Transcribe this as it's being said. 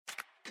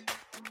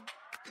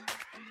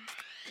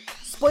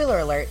Spoiler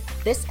alert,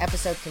 this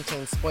episode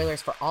contains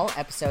spoilers for all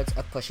episodes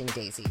of Pushing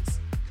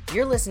Daisies.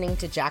 You're listening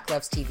to Jack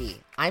Loves TV.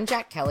 I'm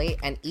Jack Kelly,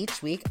 and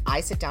each week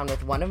I sit down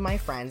with one of my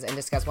friends and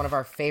discuss one of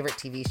our favorite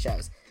TV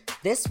shows.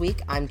 This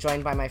week, I'm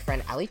joined by my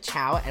friend Ellie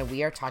Chow, and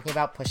we are talking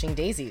about Pushing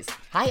Daisies.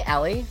 Hi,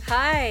 Ellie.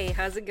 Hi,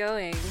 how's it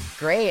going?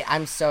 Great.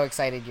 I'm so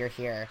excited you're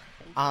here.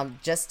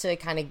 Just to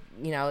kind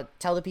of,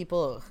 tell the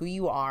people who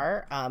you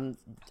are,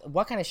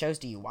 what kind of shows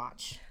do you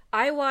watch?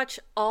 I watch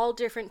all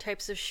different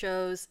types of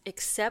shows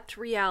except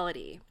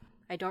reality.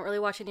 I don't really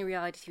watch any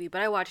reality TV,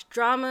 but I watch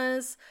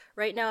dramas.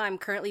 Right now, I'm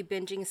currently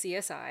binging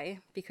CSI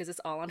because it's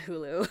all on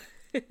Hulu.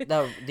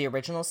 The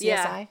original CSI?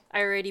 Yeah,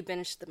 I already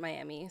binged the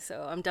Miami,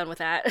 so I'm done with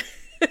that.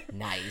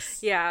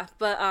 Nice. Yeah,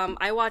 but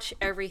I watch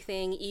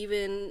everything,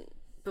 even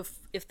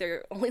if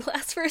they're only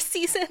last for a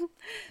season.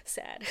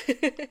 Sad.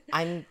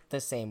 I'm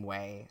the same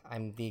way.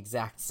 I'm the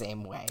exact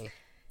same way.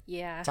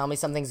 Yeah. Tell me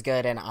something's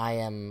good, and I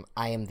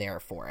am there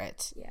for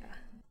it.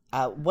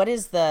 Yeah.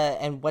 What's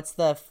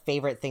the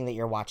favorite thing that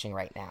you're watching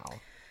right now?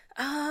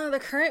 The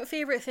current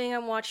favorite thing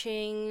I'm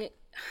watching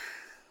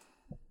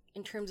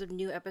in terms of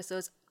new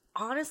episodes,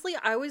 honestly,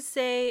 I would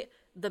say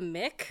The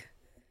Mick.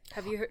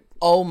 Have you heard?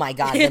 Oh my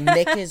god, The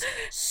Mick is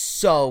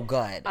so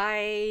good.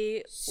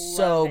 I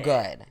so love it.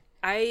 good.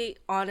 I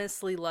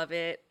honestly love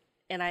it,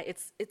 and I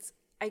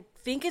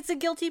think it's a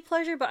guilty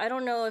pleasure, but I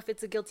don't know if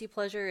it's a guilty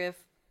pleasure if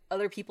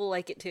other people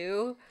like it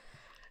too.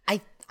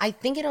 I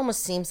think it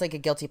almost seems like a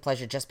guilty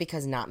pleasure just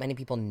because not many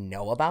people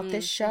know about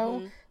this show.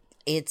 Mm-hmm.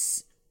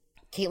 It's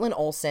Caitlin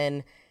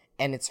Olsen,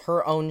 and it's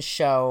her own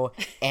show,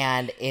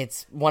 and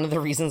it's one of the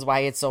reasons why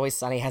It's Always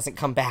Sunny hasn't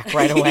come back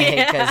right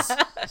away, because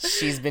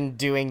she's been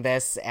doing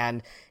this,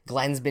 and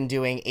Glenn's been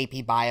doing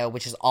AP Bio,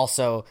 which is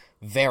also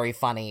very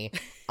funny.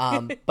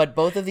 But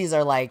both of these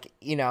are like,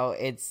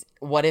 it's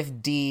what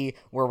if Dee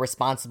were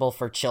responsible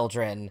for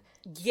children?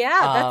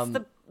 Yeah,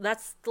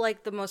 that's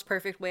like the most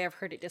perfect way I've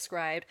heard it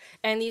described.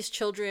 And these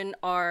children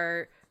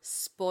are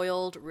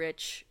spoiled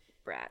rich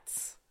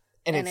brats.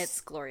 And it's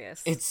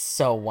glorious. It's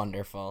so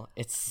wonderful.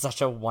 It's such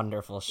a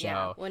wonderful show.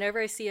 Yeah. Whenever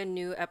I see a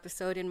new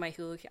episode in my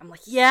Hulu, I'm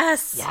like,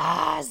 yes!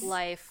 Yes!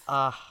 Life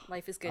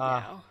is good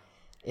now.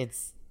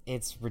 It's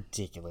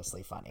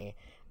ridiculously funny.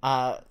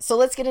 So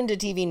let's get into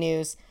TV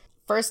news.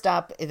 First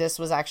up, this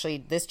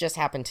just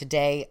happened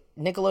today.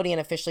 Nickelodeon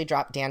officially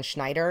dropped Dan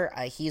Schneider.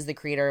 He's the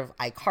creator of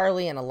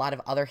iCarly and a lot of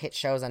other hit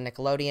shows on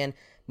Nickelodeon.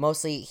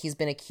 Mostly, he's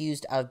been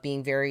accused of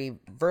being very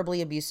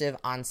verbally abusive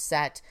on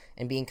set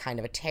and being kind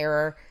of a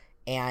terror.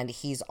 And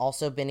he's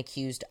also been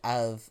accused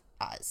of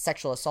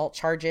sexual assault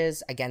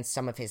charges against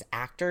some of his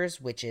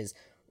actors, which is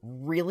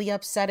really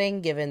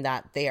upsetting given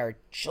that they are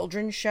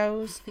children's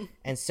shows.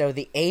 And so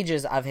the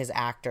ages of his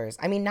actors,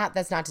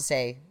 that's not to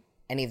say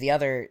any of the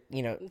other,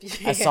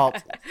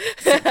 assault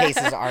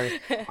cases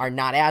are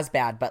not as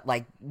bad, but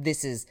like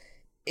this is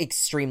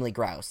extremely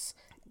gross.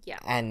 Yeah.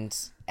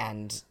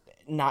 And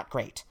not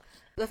great.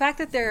 The fact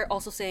that they're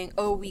also saying,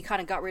 oh, we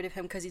kind of got rid of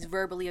him because he's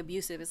verbally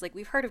abusive is like,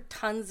 we've heard of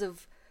tons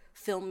of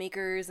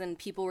filmmakers and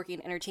people working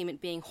in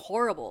entertainment being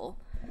horrible.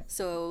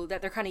 So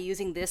that they're kind of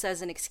using this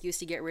as an excuse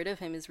to get rid of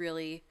him is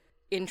really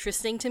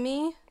interesting to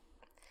me.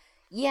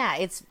 Yeah,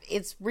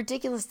 it's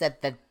ridiculous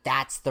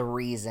that's the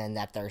reason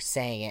that they're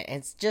saying it.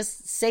 It's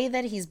just say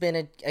that he's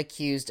been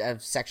accused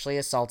of sexually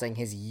assaulting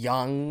his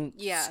young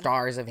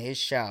stars of his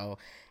show,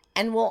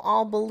 and we'll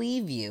all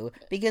believe you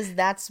because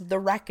that's the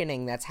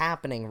reckoning that's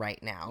happening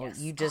right now.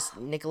 Yes.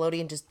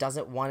 Nickelodeon just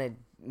doesn't want to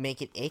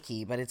make it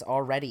icky, but it's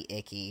already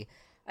icky.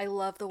 I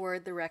love the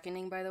word "The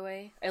Reckoning," by the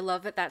way. I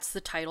love that that's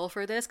the title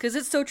for this because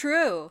it's so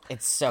true.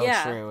 It's so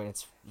true, and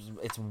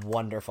it's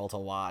wonderful to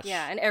watch.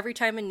 Yeah, and every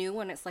time a new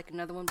one, it's like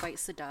another one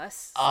bites the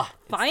dust.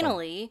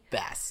 Finally,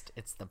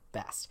 it's the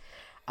best.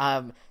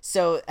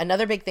 So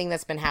another big thing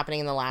that's been happening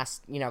in the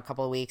last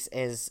couple of weeks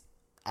is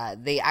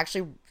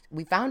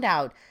we found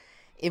out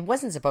it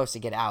wasn't supposed to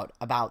get out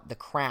about The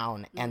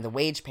Crown and the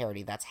wage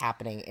parity that's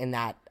happening in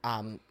that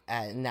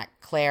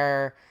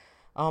Claire.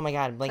 Oh my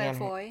God,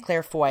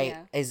 Claire Foy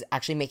is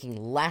actually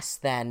making less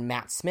than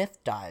Matt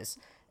Smith does.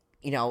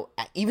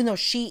 Even though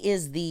she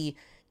is the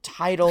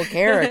title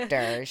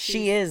character,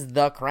 she is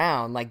the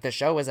Crown. Like the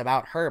show is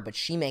about her, but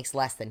she makes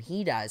less than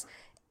he does.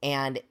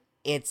 And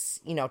it's,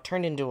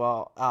 turned into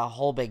a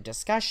whole big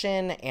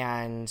discussion,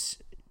 and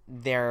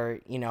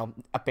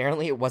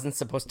apparently it wasn't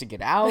supposed to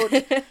get out.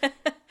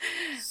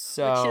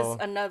 So, which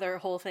is another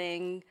whole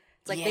thing.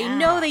 It's like they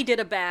know they did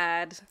a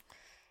bad.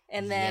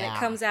 And then it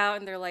comes out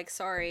and they're like,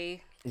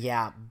 sorry.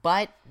 Yeah,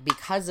 but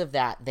because of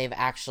that, they've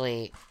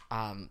actually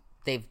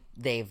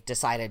they've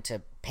decided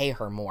to pay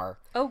her more.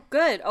 Oh,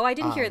 good. Oh, I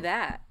didn't hear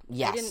that.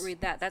 Yes. I didn't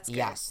read that. That's good.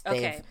 Yes.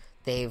 Okay.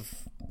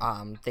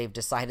 They've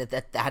decided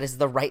that is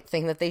the right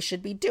thing that they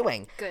should be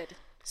doing. Good.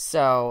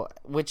 So,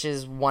 which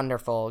is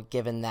wonderful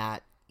given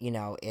that,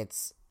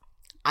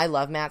 I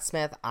love Matt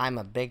Smith. I'm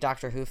a big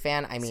Doctor Who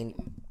fan. I mean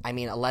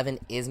 11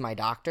 is my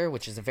doctor,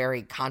 which is a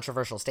very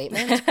controversial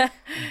statement,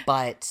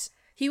 but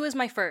He was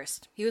my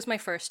first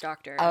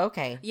doctor. Oh,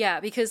 okay. Yeah,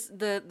 because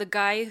the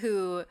guy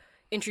who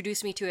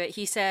introduced me to it,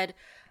 he said,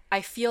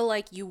 I feel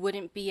like you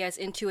wouldn't be as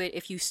into it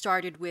if you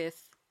started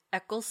with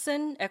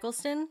Eccleston.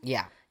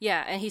 Yeah.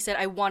 Yeah, and he said,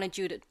 I wanted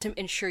you to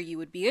ensure you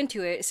would be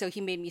into it, so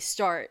he made me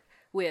start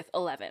with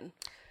 11.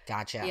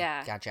 Gotcha.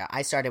 Yeah. Gotcha.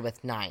 I started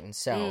with 9,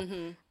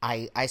 so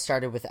I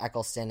started with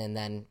Eccleston, and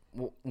then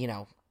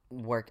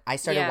I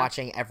started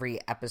watching every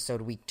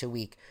episode week to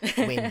week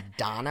when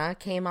Donna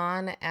came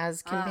on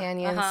as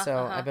companion.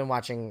 I've been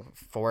watching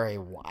for a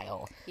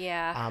while.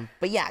 Yeah.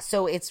 But yeah,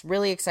 so it's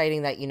really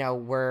exciting that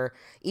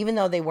even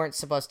though they weren't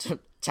supposed to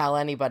tell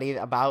anybody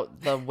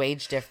about the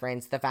wage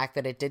difference, the fact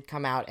that it did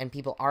come out and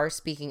people are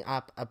speaking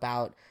up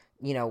about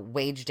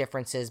wage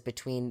differences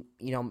between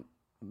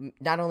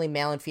not only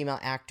male and female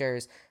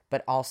actors,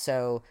 but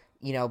also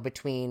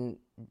between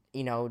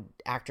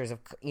actors of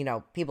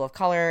people of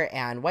color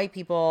and white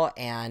people,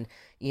 and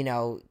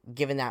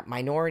given that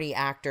minority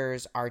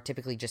actors are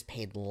typically just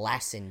paid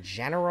less in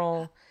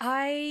general.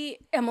 I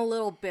am a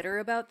little bitter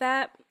about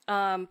that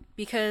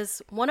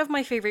because one of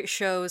my favorite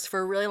shows for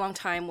a really long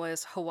time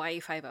was Hawaii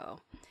Five-0,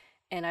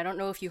 and I don't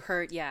know if you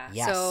heard.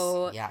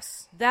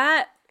 Yes.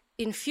 That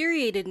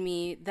infuriated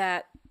me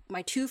that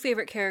my two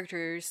favorite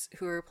characters,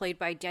 who are played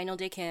by Daniel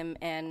Day Kim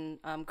and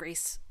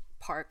Grace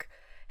Park,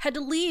 had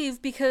to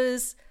leave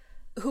because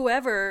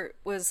whoever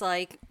was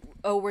like,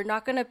 oh, we're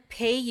not going to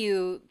pay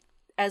you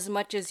as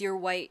much as your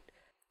white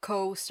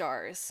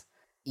co-stars.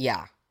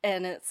 Yeah.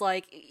 And it's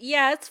like,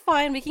 yeah, it's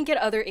fine. We can get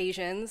other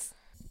Asians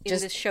in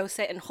this show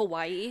set in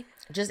Hawaii.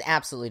 Just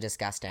absolutely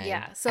disgusting.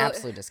 Yeah. So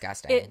absolutely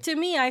disgusting. To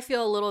me, I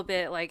feel a little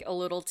bit like a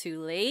little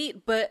too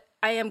late, but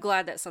I am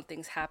glad that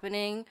something's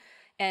happening.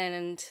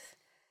 And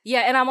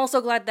yeah, and I'm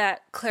also glad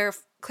that Claire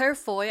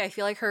Foy, I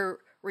feel like her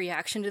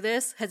reaction to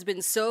this has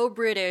been so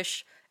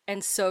British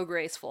and so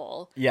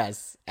graceful.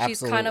 Yes,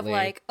 absolutely. She's kind of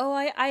like, oh,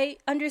 I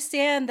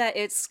understand that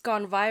it's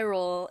gone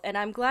viral, and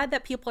I'm glad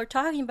that people are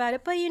talking about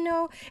it, but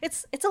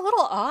it's a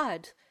little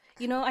odd.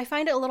 I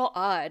find it a little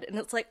odd, and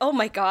it's like, oh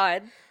my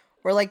God.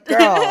 We're like,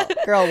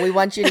 girl, we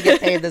want you to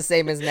get paid the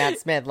same as Matt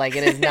Smith. Like,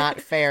 it is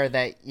not fair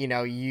that,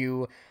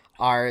 you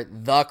are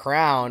the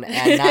Crown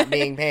and not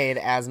being paid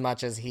as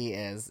much as he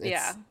is.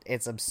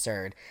 It's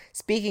absurd.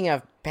 Speaking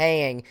of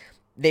paying,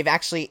 they've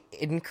actually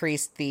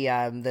increased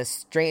the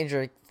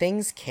Stranger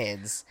Things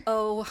kids.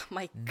 Oh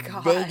my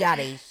God. They got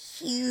a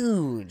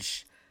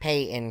huge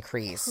pay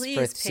increase Please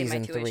for pay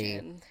season my 3.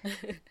 tuition.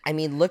 I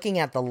mean, looking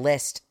at the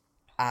list,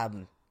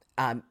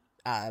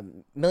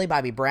 Millie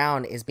Bobby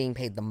Brown is being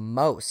paid the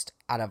most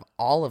out of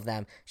all of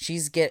them.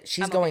 She's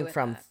going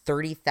from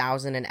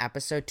 $30,000 an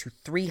episode to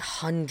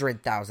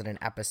 $300,000 an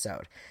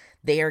episode.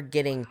 They are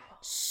getting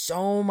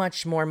so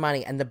much more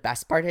money, and the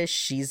best part is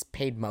she's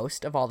paid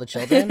most of all the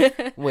children,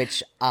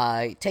 which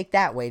take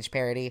that, wage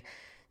parity,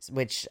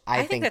 which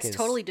I think that's is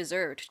totally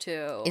deserved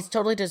too. It's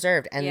totally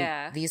deserved,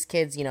 and these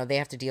kids, they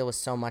have to deal with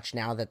so much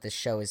now that this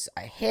show is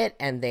a hit,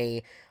 and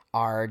they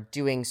are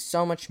doing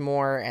so much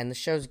more, and the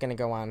show's going to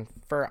go on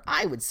for,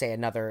 I would say,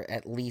 another,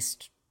 at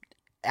least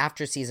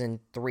after season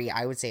 3,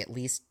 I would say at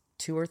least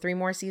 2 or 3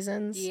 more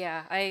seasons.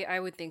 Yeah, I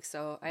would think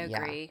so. I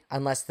agree. Yeah.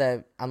 Unless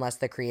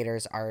the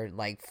creators are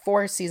like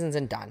 4 seasons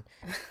and done.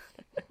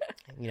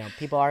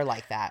 People are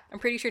like that. I'm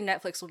pretty sure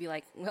Netflix will be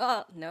like,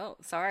 oh, no,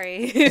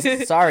 sorry.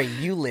 Sorry,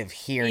 you live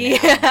here now.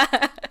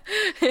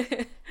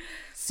 Yeah.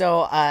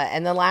 So,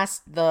 and the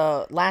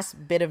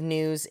last bit of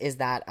news is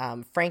that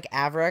Frank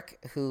Averick,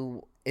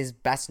 who is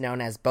best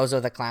known as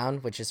Bozo the Clown,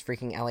 which is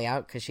freaking Ellie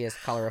out because she has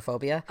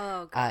colorophobia.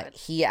 Oh, God.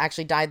 He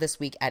actually died this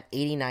week at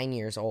 89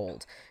 years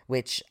old,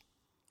 which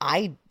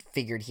I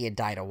figured he had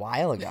died a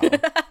while ago.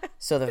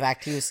 So the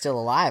fact he was still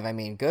alive, I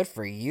mean, good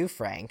for you,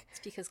 Frank.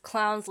 It's because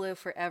clowns live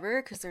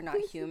forever because they're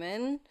not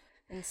human.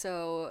 And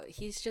so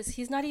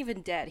he's not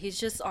even dead. He's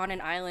just on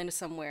an island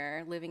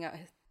somewhere living out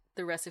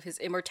the rest of his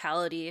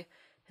immortality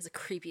as a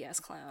creepy ass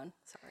clown.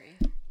 Sorry.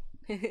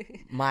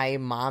 My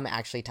mom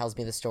actually tells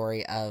me the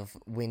story of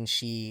when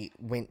she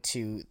went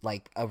to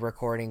like a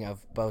recording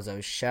of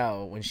Bozo's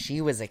show when she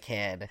was a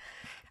kid,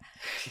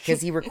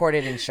 because he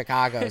recorded in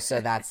Chicago. So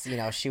that's,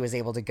 she was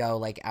able to go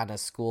like on a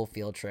school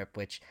field trip,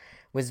 which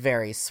was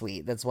very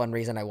sweet. That's one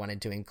reason I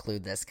wanted to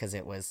include this, because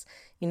it was,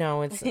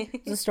 it's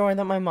a story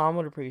that my mom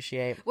would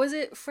appreciate. Was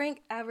it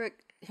Frank Averick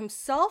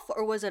himself,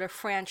 or was it a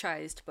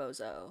franchised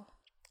Bozo?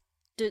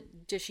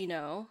 Did she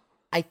know?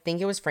 I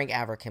think it was Frank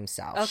Averick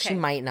himself. Okay. She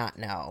might not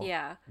know.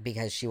 Yeah.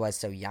 Because she was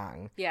so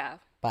young. Yeah.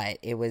 But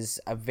it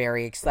was a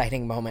very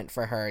exciting moment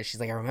for her.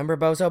 She's like, I remember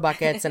Bozo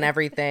buckets and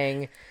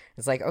everything.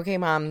 It's like, okay,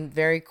 Mom,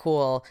 very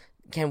cool.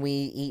 Can we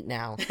eat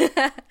now? So.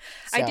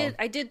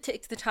 I did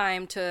take the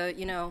time to,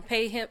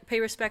 pay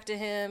respect to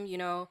him.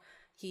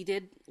 He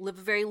did live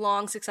a very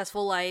long,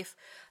 successful life.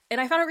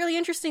 And I found it really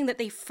interesting that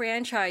they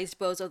franchised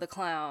Bozo the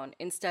Clown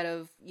instead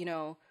of,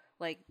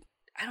 like,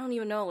 I don't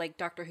even know, like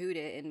Doctor Who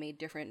did and made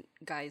different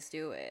guys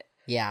do it.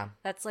 Yeah.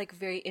 That's like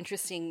very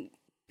interesting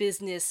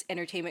business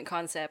entertainment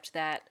concept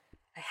that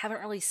I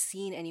haven't really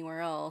seen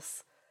anywhere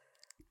else.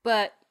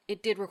 But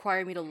it did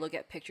require me to look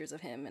at pictures of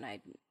him, and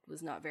I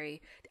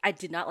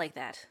did not like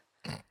that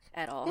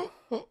at all.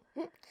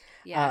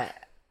 Yeah.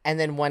 And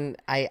then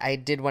I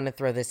did want to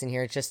throw this in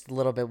here just a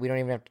little bit. We don't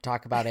even have to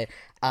talk about it.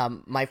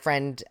 My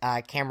friend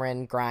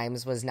Cameron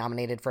Grimes was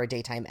nominated for a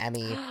Daytime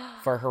Emmy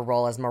for her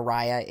role as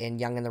Mariah in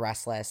Young and the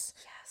Restless,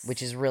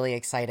 which is really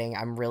exciting.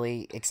 I'm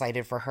really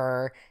excited for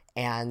her.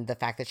 And the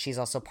fact that she's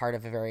also part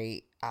of a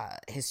very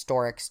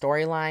historic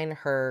storyline.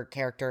 Her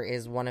character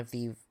is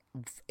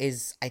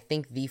I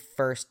think the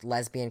first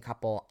lesbian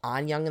couple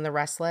on Young and the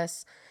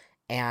Restless.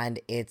 And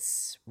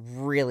it's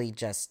really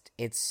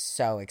it's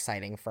so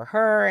exciting for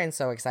her and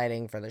so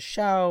exciting for the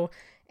show.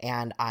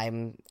 And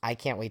I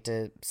can't wait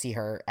to see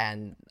her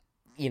and,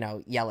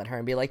 yell at her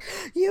and be like,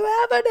 you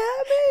have an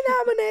Emmy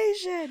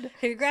nomination.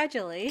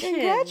 Congratulations.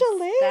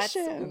 That's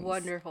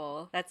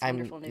wonderful. That's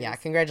wonderful news. Yeah,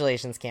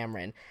 congratulations,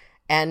 Cameron.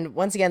 And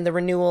once again, the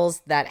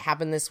renewals that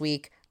happened this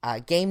week,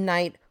 Game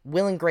Night,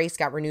 Will and Grace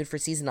got renewed for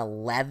season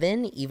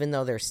 11, even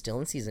though they're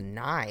still in season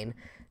 9.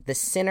 The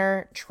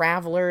Sinner,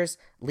 Travelers,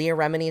 Leah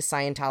Remini's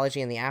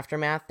Scientology and the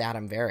Aftermath, that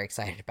I'm very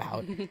excited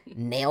about.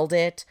 Nailed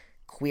It,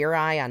 Queer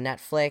Eye on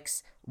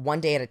Netflix,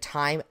 One Day at a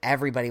Time,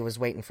 everybody was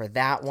waiting for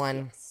that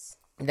one. Yes.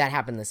 That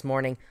happened this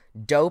morning.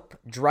 Dope,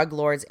 Drug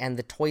Lords, and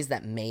The Toys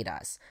That Made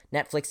Us.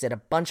 Netflix did a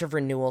bunch of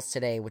renewals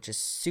today, which is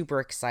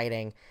super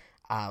exciting.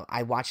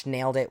 I watched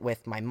Nailed It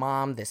with my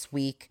mom this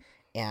week,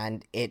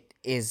 and it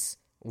is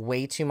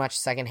way too much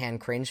secondhand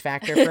cringe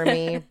factor for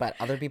me, but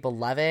other people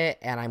love it,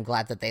 and I'm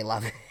glad that they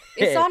love it.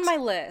 It's on my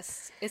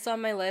list. It's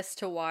on my list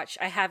to watch.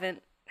 I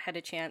haven't had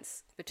a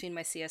chance between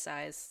my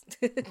CSIs.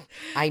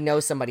 I know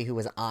somebody who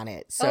was on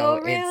it, so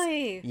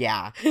really?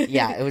 Yeah,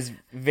 it was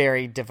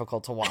very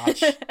difficult to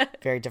watch.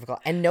 Very difficult.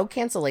 And no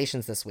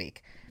cancellations this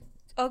week.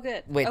 Oh,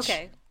 good.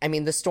 Okay. I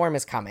mean, the storm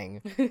is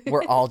coming.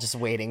 We're all just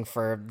waiting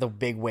for the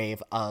big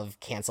wave of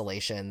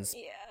cancellations.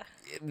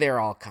 Yeah. They're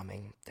all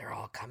coming.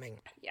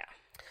 Yeah.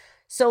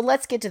 So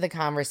let's get to the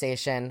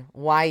conversation,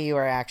 why you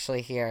are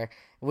actually here.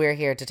 We're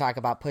here to talk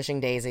about Pushing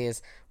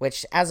Daisies,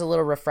 which, as a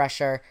little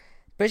refresher,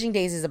 Pushing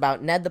Daisies is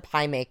about Ned the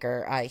Pie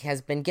Maker. He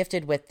has been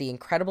gifted with the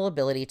incredible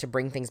ability to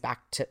bring things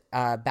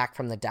back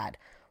from the dead.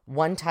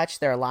 One touch,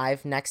 they're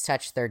alive. Next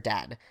touch, they're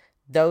dead.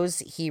 Those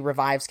he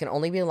revives can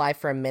only be alive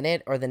for a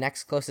minute, or the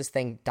next closest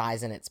thing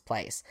dies in its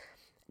place.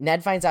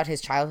 Ned finds out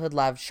his childhood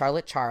love,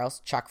 Charlotte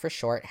Charles, Chuck for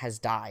short, has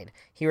died.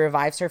 He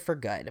revives her for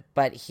good,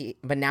 but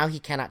now he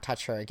cannot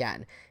touch her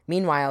again.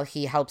 Meanwhile,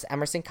 he helps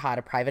Emerson Codd,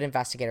 a private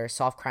investigator,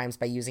 solve crimes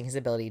by using his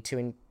ability to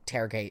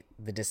interrogate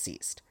the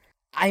deceased.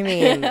 I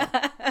mean,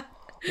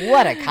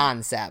 what a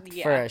concept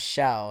for a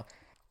show.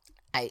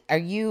 Are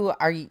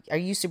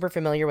you super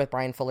familiar with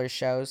Bryan Fuller's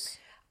shows?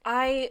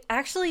 I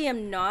actually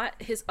am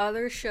not. His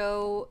other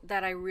show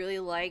that I really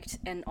liked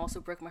and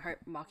also broke my heart,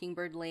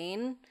 Mockingbird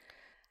Lane.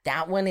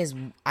 That one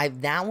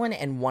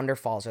and Wonder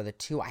Falls are the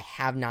two I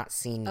have not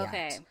seen yet.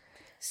 Okay.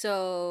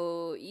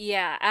 So,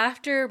 yeah,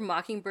 after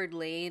Mockingbird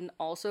Lane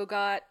also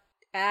got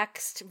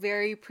axed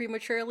very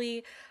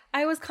prematurely,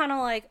 I was kind of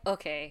like,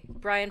 okay,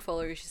 Bryan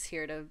Fuller is just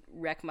here to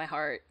wreck my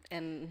heart.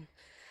 And,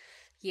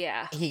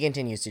 yeah. He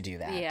continues to do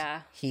that.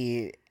 Yeah.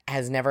 He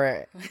has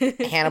never...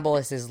 Hannibal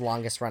is his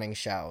longest running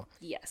show.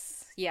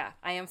 Yes. Yeah,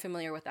 I am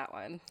familiar with that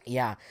one.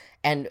 Yeah.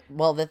 And,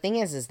 well, the thing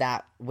is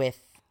that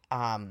with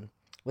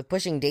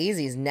Pushing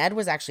Daisies, Ned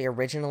was actually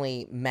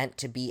originally meant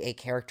to be a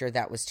character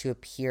that was to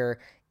appear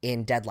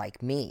in Dead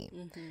Like Me,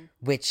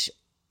 which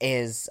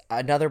is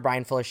another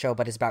Bryan Fuller show,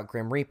 but it's about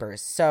Grim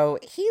Reapers. So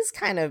he's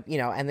kind of,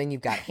 and then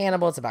you've got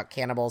Hannibal, it's about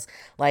cannibals.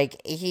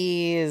 Like,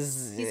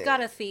 he's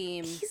got a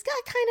theme. He's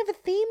got kind of a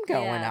theme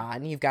going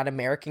on. You've got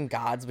American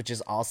Gods, which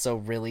is also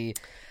really...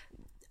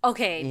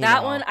 Okay,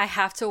 that one I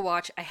have to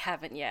watch. I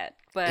haven't yet,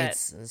 but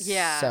it's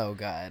so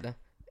good.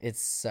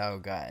 It's so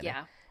good.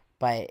 Yeah.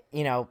 But,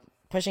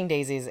 Pushing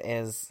Daisies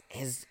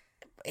it's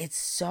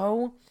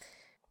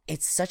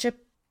such a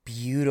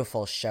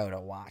beautiful show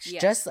to watch.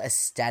 Yes. Just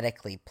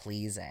aesthetically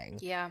pleasing.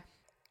 Yeah.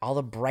 All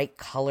the bright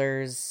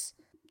colors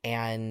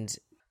and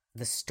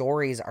the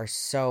stories are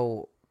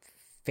so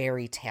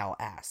fairy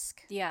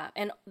tale-esque. Yeah,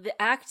 and the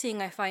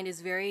acting I find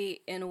is very,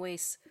 in a way,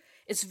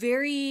 it's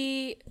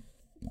very,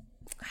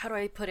 how do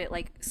I put it,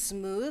 like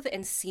smooth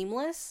and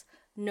seamless.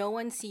 No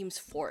one seems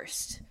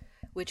forced,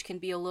 which can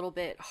be a little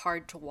bit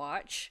hard to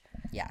watch.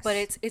 Yes. But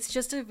it's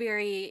just a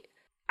very,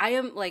 I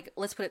am like,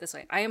 let's put it this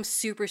way. I am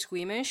super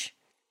squeamish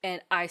and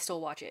I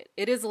still watch it.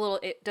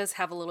 It does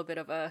have a little bit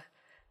of a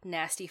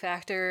nasty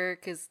factor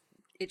because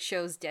it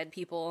shows dead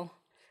people.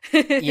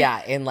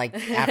 Yeah, and like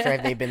after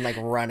they've been like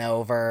run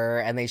over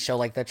and they show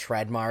like the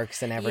tread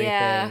marks and everything.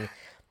 Yeah.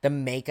 The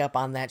makeup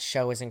on that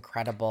show is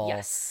incredible.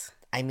 Yes.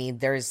 I mean,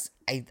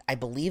 I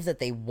believe that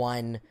they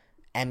won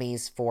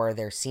Emmys for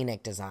their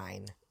scenic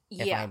design.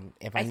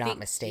 If I'm not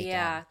mistaken.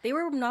 Yeah, they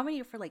were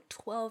nominated for like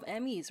 12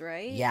 Emmys,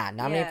 right? Yeah,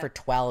 nominated for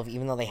 12,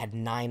 even though they had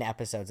 9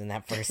 episodes in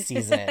that first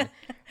season,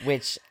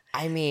 which,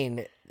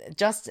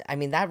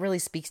 that really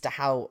speaks to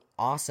how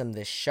awesome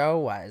this show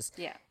was.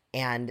 Yeah.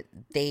 And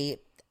the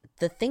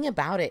thing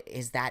about it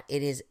is that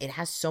it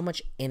has so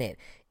much in it.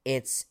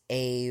 It's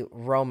a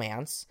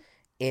romance,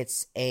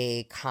 it's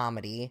a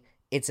comedy,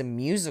 it's a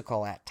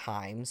musical at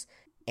times,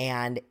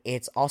 and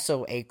it's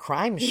also a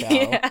crime show.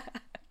 Yeah.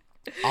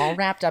 all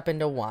wrapped up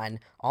into one,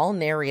 all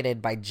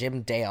narrated by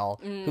Jim Dale,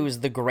 who's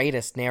the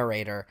greatest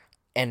narrator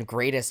and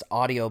greatest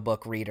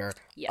audiobook reader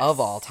of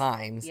all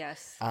times.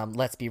 Yes.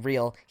 Let's be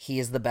real, he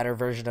is the better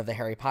version of the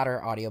Harry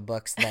Potter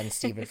audiobooks than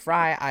Stephen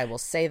Fry. I will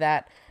say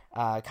that.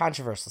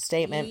 Controversial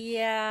statement.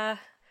 Yeah.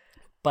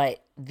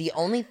 But the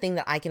only thing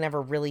that I can ever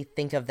really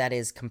think of that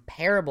is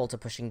comparable to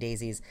Pushing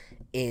Daisies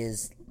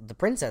is The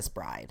Princess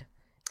Bride.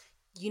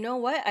 You know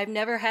what? I've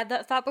never had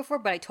that thought before,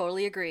 but I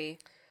totally agree.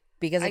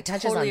 Because it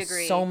touches on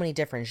so many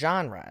different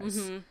genres.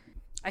 Mm-hmm.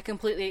 I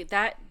completely,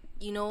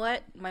 you know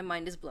what? My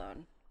mind is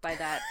blown by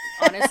that.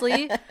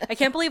 Honestly, I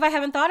can't believe I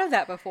haven't thought of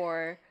that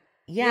before.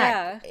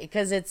 Yeah,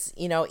 because it's,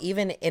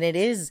 even, and it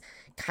is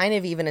kind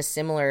of even a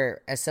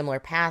similar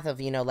path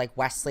of, like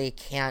Wesley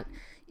can't,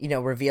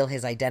 reveal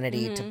his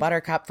identity to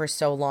Buttercup for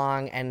so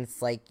long. And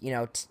it's like,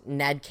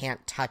 Ned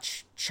can't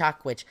touch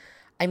Chuck, which,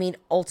 I mean,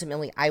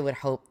 ultimately I would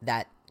hope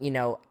that,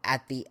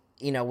 at the,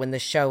 when the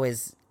show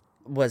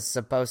was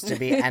supposed to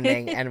be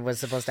ending and was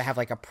supposed to have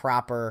like a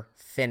proper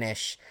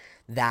finish,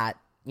 that,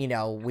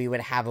 we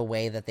would have a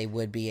way that they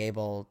would be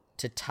able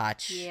to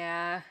touch.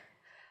 Yeah.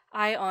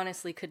 I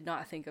honestly could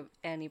not think of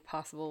any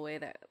possible way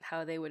that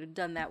how they would have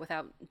done that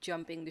without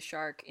jumping the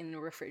shark in the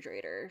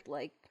refrigerator.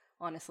 Like,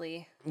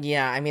 honestly.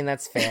 Yeah, I mean,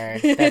 that's fair.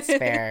 That's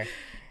fair.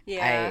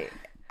 Yeah.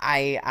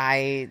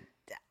 I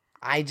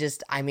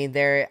mean,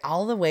 there,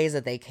 all the ways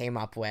that they came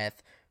up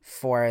with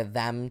for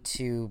them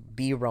to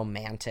be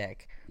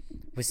romantic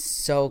was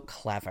so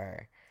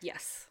clever.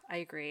 Yes, I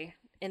agree.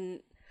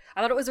 And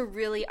I thought it was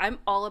I'm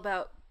all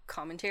about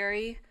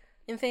commentary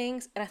in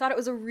things, and I thought it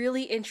was a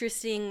really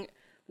interesting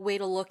way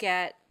to look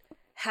at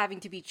having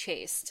to be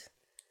chased.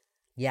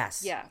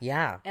 Yes. Yeah.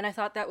 Yeah. And I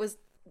thought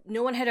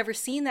no one had ever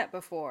seen that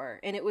before,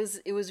 and it was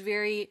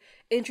very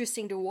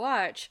interesting to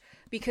watch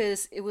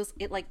because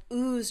it like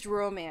oozed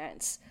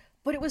romance,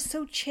 but it was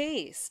so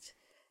chaste,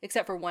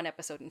 except for one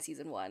episode in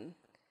season 1.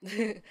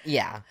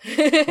 Yeah.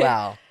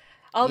 Well,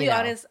 I'll be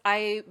honest,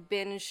 I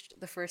binged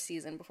the first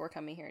season before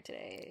coming here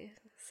today.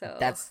 So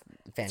that's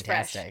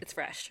fantastic. It's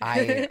fresh.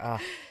 I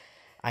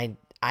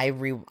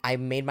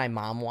made my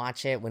mom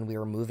watch it when we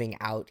were moving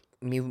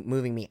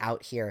me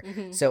out here.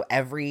 Mm-hmm. So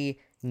every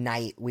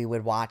night we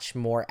would watch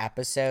more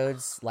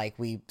episodes. Like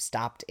we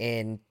stopped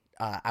in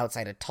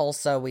outside of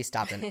Tulsa, we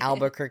stopped in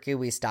Albuquerque,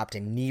 we stopped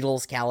in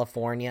Needles,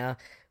 California,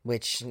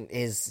 which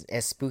is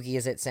as spooky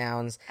as it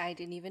sounds. I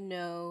didn't even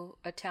know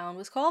a town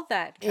was called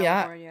that,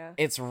 California.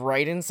 Yeah, it's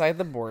right inside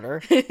the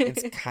border.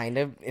 It's kind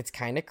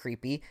of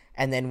creepy.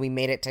 And then we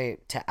made it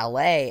to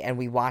LA, and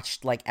we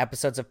watched like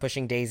episodes of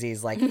Pushing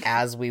Daisies like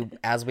as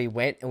we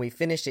went, and we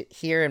finished it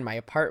here in my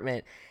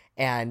apartment.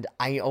 And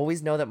I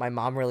always know that my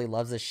mom really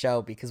loves this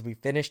show because we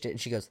finished it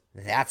and she goes,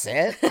 "That's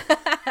it?"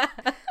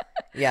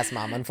 Yes,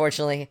 Mom,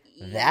 unfortunately,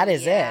 that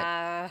is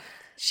it.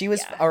 She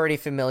was already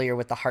familiar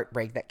with the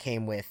heartbreak that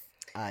came with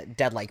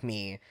Dead Like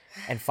Me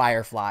and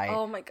Firefly.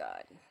 Oh my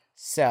god.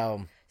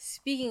 So,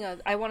 speaking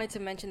of, I wanted to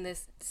mention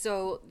this.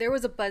 So there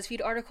was a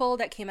BuzzFeed article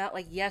that came out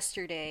like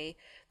yesterday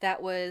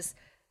that was,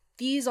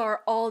 these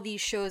are all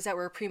these shows that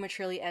were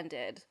prematurely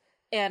ended,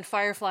 and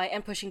Firefly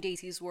and Pushing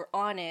Daisies were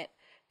on it.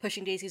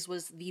 Pushing Daisies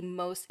was the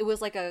most, it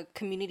was like a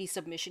community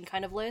submission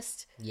kind of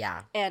list.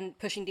 Yeah. And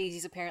Pushing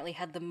Daisies apparently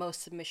had the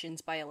most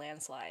submissions by a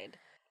landslide.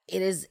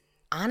 It is,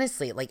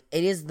 honestly, like,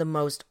 it is the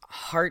most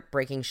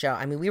heartbreaking show.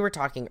 I mean, we were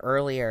talking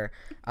earlier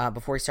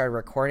before we started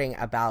recording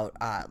about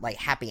like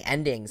happy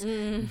endings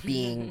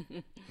being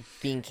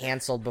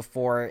canceled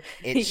before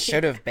it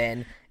should have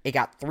been. It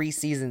got 3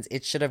 seasons.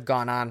 It should have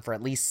gone on for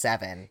at least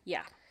 7.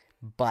 Yeah.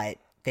 But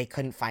they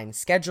couldn't find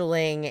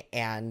scheduling,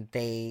 and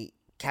they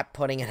kept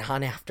putting it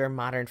on after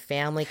Modern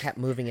Family, kept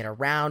moving it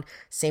around.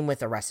 Same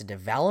with Arrested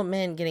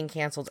Development getting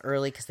canceled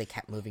early because they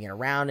kept moving it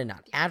around and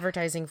not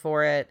advertising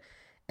for it.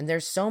 And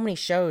there's so many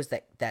shows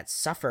that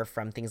suffer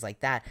from things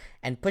like that.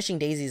 And Pushing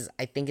Daisies,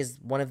 I think, is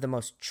one of the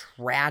most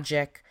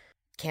tragic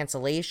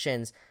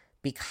cancellations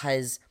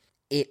because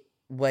it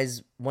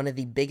was one of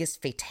the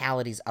biggest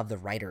fatalities of the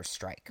writer's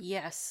strike.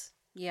 Yes.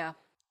 Yeah.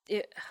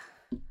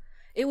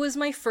 It was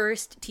my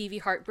first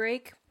TV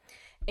heartbreak,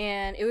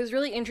 and it was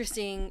really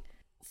interesting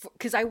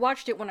because I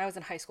watched it when I was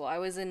in high school. I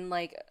was in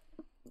like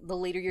the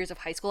later years of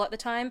high school at the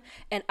time,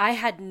 and I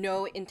had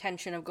no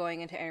intention of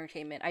going into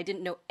entertainment. I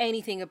didn't know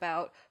anything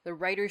about the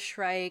writer's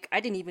strike. I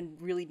didn't even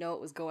really know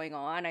it was going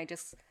on. I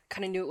just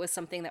kind of knew it was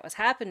something that was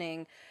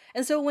happening.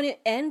 And so when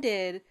it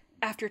ended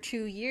after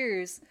 2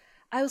 years,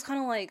 I was kind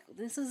of like,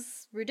 this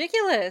is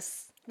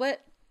ridiculous.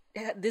 What?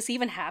 This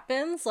even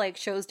happens? Like,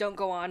 shows don't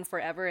go on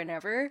forever and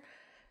ever?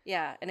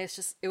 Yeah, and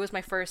it was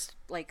my first,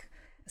 like,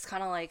 it's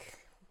kind of like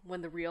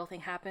when the real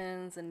thing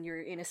happens and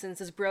your innocence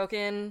is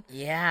broken.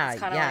 Yeah,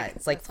 yeah.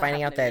 It's like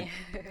finding out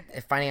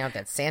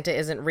that Santa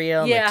isn't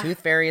real, yeah. and the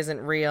Tooth Fairy isn't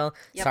real.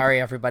 Yep.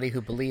 Sorry, everybody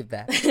who believed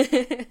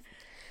that.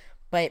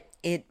 But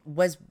it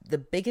was the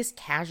biggest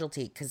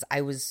casualty because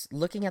I was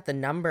looking at the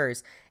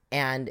numbers,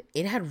 and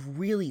it had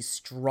really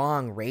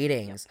strong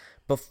ratings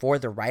before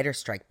the writer's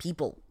strike.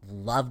 People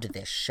loved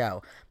this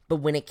show. But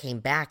when it came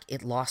back,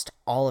 it lost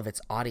all of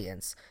its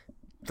audience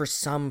for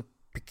some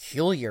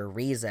peculiar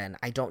reason.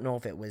 I don't know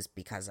if it was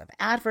because of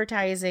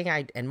advertising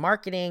and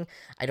marketing.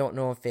 I don't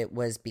know if it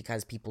was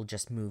because people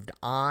just moved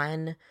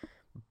on,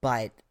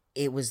 but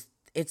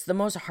it's the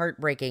most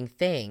heartbreaking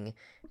thing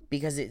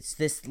because it's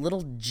this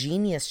little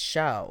genius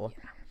show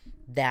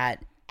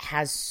that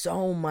has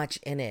so much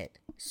in it,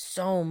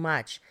 so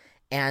much.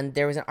 And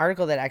there was an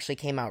article that actually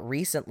came out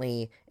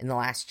recently in the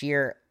last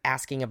year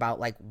asking about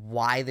like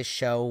why the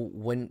show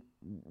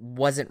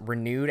wasn't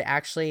renewed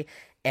actually.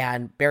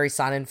 And Barry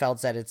Sonnenfeld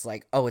said it's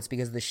like, oh, it's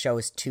because the show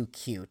is too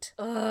cute.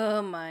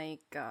 Oh my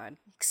God.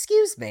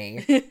 Excuse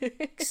me.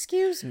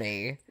 Excuse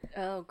me.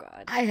 Oh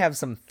God. I have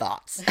some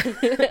thoughts.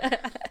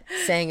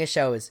 Saying a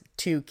show is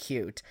too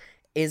cute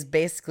is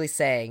basically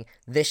saying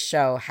this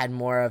show had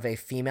more of a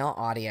female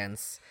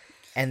audience,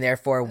 and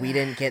therefore we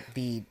didn't get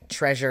the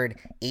treasured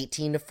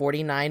 18 to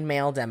 49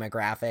 male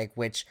demographic,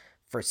 which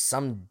for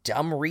some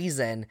dumb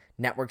reason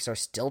networks are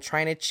still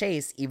trying to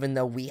chase, even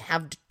though we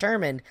have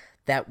determined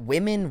that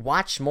women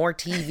watch more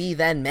TV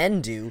than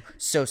men do,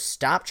 so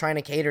stop trying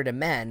to cater to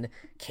men,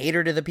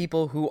 cater to the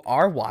people who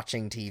are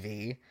watching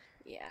TV.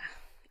 Yeah.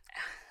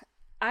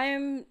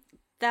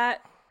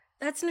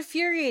 That's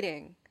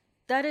infuriating.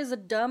 That is a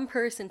dumb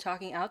person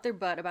talking out their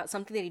butt about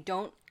something that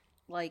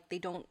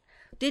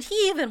did he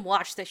even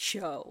watch the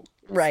show?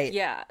 Right.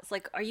 Yeah. It's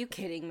like, are you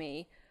kidding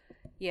me?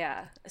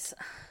 Yeah.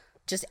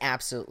 Just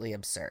absolutely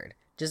absurd.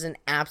 Just an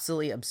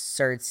absolutely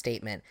absurd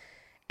statement.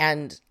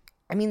 And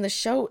I mean, the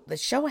show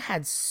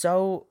had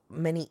so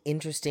many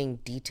interesting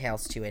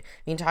details to it.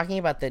 I mean, talking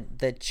about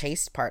the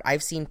chaste part,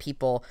 I've seen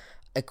people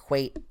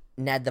equate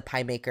Ned the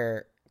Pie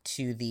Maker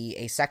to the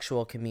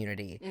asexual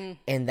community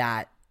in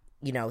that,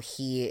 you know,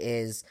 he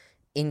is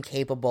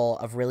incapable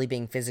of really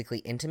being physically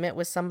intimate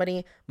with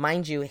somebody.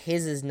 Mind you,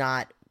 his is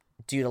not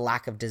due to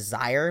lack of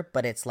desire,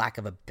 but it's lack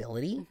of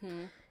ability.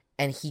 Mm-hmm.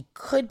 And he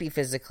could be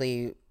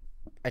physically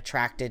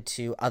attracted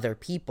to other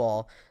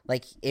people.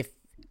 Like if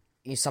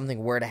something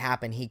were to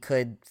happen, he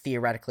could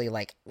theoretically,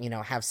 like, you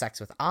know, have sex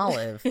with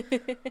Olive,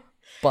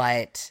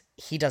 but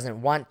he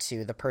doesn't want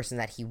to. The person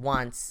that he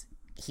wants,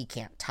 he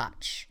can't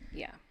touch.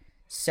 Yeah.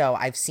 So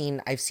I've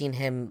seen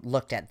him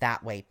looked at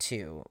that way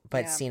too,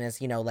 but seen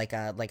as, you know, like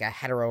a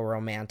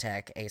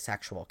hetero-romantic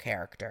asexual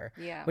character.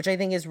 Yeah. Which I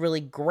think is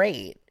really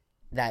great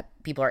that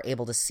people are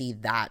able to see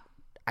that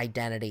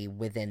identity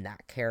within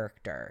that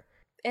character.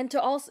 And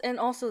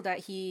also that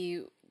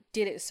he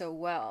did it so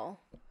well,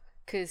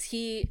 because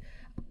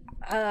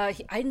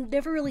I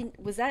never really,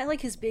 was that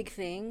like his big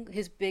thing,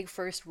 his big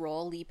first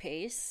role, Lee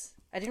Pace?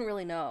 I didn't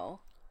really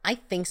know. I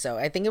think so.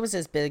 I think it was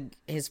his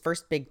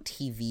first big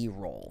TV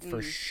role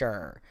for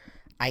sure.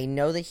 I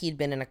know that he'd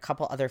been in a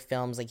couple other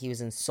films, like he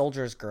was in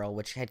Soldier's Girl,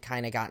 which had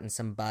kind of gotten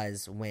some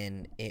buzz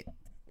when it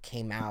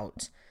came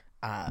out.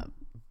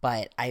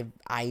 But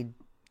I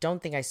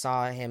don't think I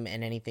saw him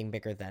in anything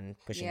bigger than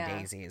Pushing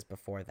Daisies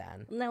before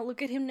then. Now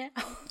look at him now.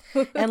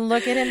 And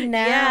look at him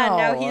now. Yeah,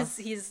 now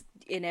he's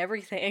in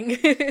everything.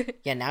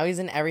 Yeah, now he's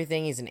in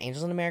everything. He's in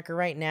Angels in America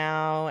right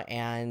now,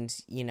 and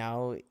you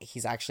know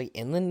he's actually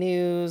in the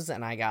news,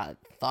 and I got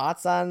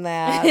thoughts on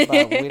that.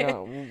 But we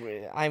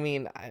don't. I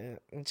mean,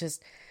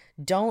 just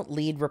don't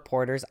lead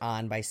reporters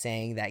on by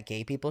saying that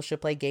gay people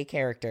should play gay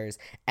characters,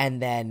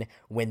 and then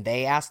when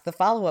they ask the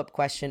follow-up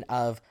question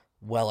of,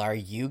 "Well, are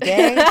you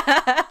gay?"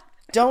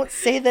 Don't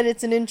say that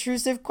it's an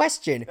intrusive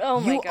question. Oh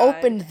my You God.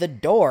 opened the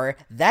door.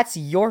 That's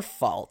your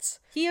fault.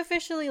 He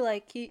officially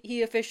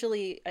he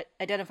officially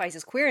identifies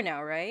as queer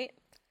now, right?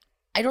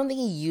 I don't think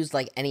he used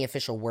like any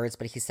official words,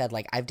 but he said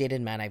like, I've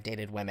dated men, I've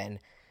dated women.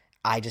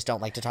 I just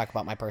don't like to talk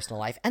about my personal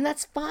life. And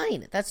that's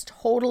fine. That's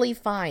totally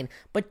fine.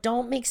 But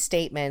don't make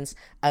statements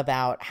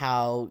about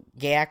how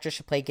gay actors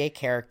should play gay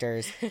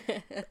characters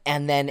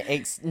and then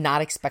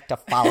not expect a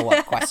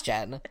follow-up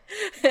question.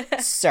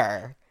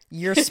 Sir,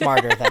 you're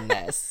smarter than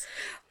this.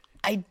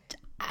 It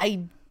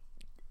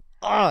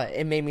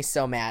made me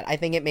so mad. I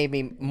think it made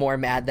me more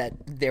mad that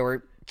there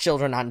were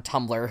children on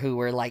Tumblr who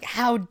were like,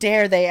 how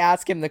dare they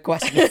ask him the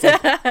question?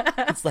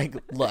 It's like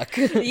look.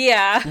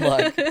 Yeah.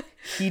 Look,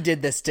 he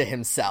did this to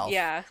himself.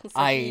 Yeah. It's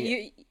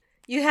like,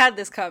 you had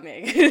this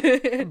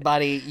coming.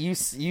 Buddy, you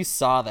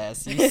saw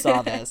this. You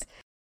saw this.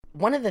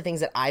 One of the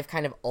things that I've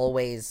kind of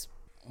always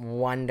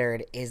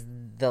wondered is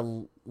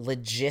the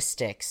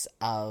logistics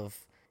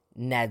of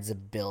Ned's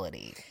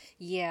ability.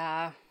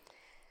 Yeah.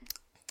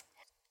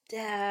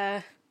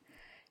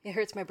 It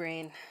hurts my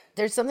brain.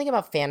 There's something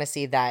about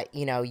fantasy that,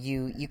 you know,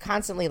 you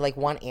constantly like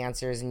want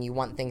answers and you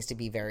want things to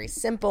be very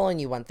simple and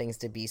you want things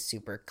to be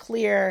super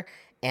clear.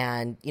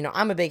 And, you know,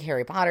 I'm a big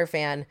Harry Potter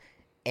fan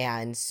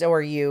and so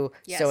are you.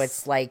 Yes. So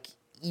it's like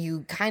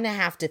you kind of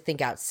have to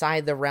think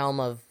outside the realm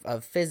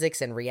of physics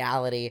and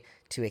reality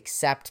to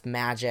accept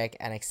magic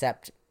and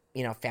accept,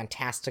 you know,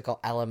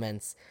 fantastical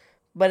elements.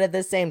 But at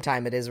the same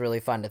time, it is really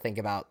fun to think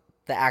about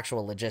the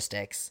actual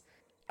logistics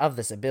of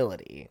this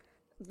ability.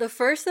 The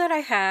first that I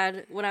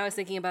had when I was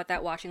thinking about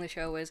that watching the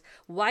show was,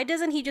 why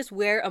doesn't he just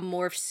wear a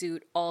morph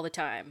suit all the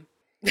time?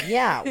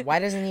 Yeah, why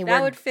doesn't he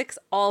That would fix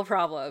all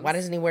problems. Why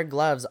doesn't he wear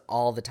gloves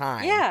all the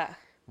time? Yeah.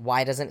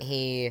 Why doesn't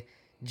he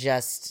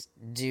just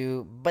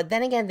do. But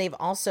then again, they've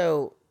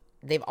also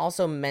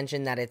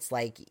mentioned that it's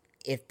like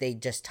if they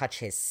just touch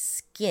his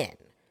skin.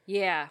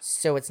 Yeah.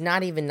 So it's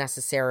not even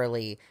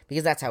necessarily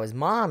because that's how his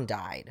mom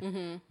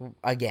died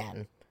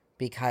again,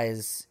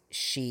 because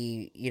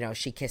she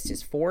kissed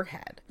his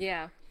forehead.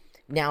 Yeah.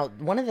 Now,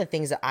 one of the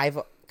things that I've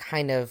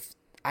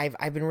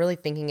been really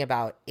thinking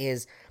about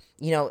is,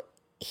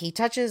 he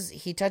touches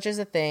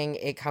a thing,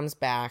 it comes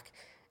back,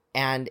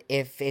 and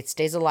if it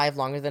stays alive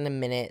longer than a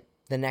minute,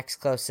 the next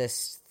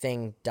closest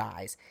thing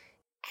dies.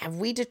 Have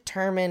we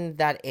determined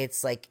that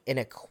it's like an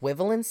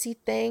equivalency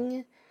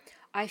thing?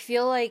 I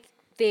feel like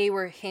they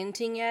were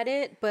hinting at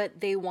it,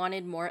 but they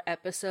wanted more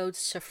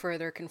episodes to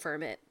further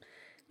confirm it.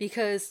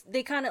 Because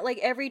they kind of, like,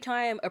 every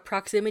time a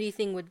proximity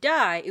thing would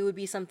die, it would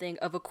be something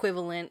of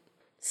equivalent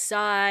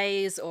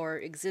size or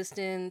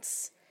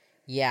existence.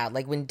 Yeah,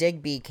 like when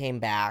Digby came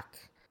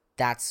back,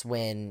 that's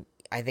when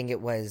I think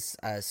it was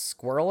a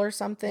squirrel or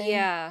something.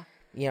 Yeah.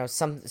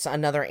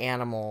 Another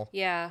animal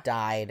Yeah.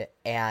 died.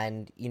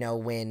 And,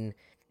 when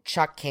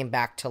Chuck came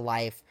back to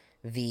life,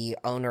 the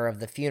owner of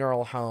the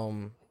funeral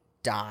home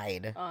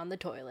died. On the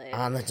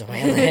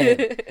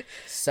toilet.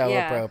 So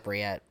Yeah.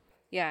 appropriate.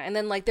 Yeah, and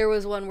then, like, there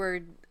was one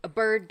where a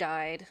bird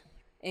died,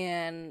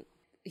 and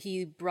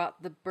he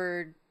brought the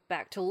bird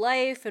back to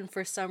life, and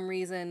for some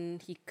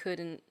reason he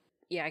couldn't,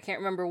 I can't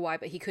remember why,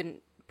 but he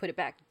couldn't put it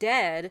back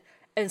dead.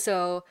 And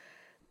so,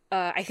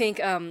 I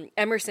think,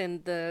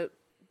 Emerson,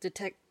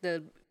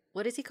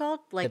 what is he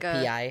called? Like The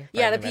PI?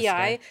 Yeah, the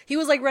PI. He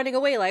was, like, running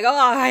away, like, oh,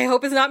 I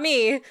hope it's not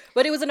me.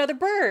 But it was another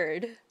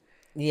bird.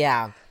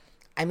 Yeah.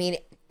 I mean,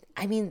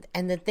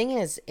 and the thing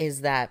is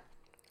that,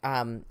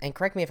 and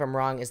correct me if I'm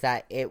wrong, is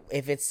that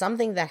if it's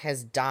something that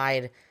has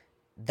died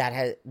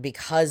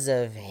because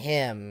of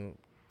him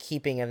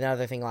keeping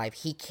another thing alive,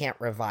 he can't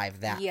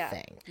revive that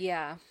thing.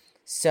 Yeah.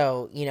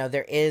 So,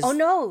 there is... Oh,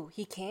 no,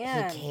 he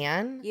can. He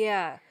can?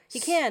 Yeah,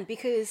 he can,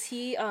 because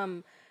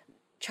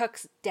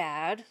Chuck's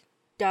dad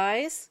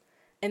dies,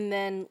 and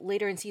then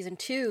later in season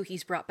 2,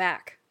 he's brought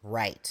back.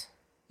 Right.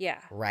 Yeah.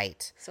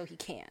 Right. So he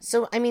can.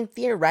 So, I mean,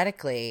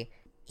 theoretically,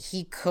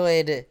 he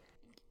could,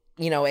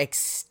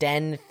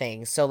 extend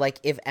things. So, like,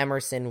 if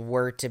Emerson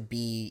were to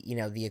be,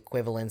 the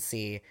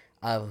equivalency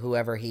of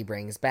whoever he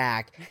brings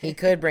back, he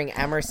could bring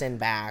Emerson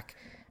back,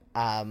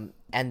 and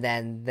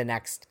then the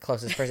next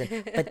closest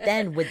person. But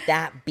then would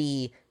that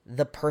be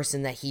the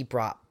person that he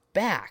brought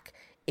back?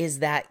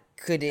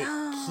 Could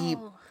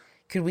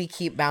we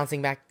keep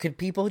bouncing back? Could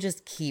people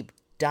just keep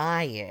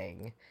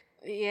dying?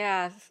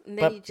 Yeah. And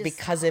then But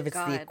because if it's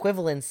the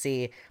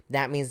equivalency,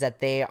 that means that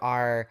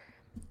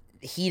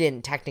he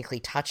didn't technically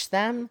touch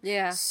them.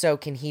 Yeah. So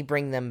can he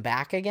bring them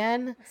back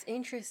again? It's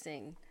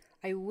interesting.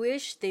 I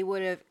wish they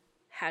would have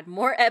had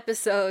more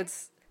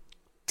episodes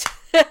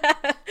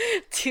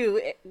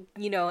to,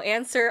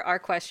 answer our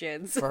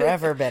questions.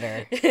 Forever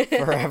bitter.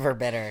 Forever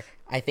bitter.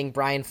 I think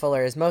Brian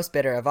Fuller is most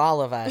bitter of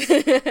all of us.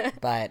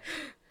 But,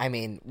 I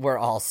mean, we're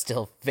all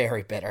still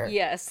very bitter.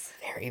 Yes.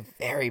 Very,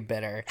 very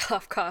bitter.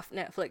 Cough, cough,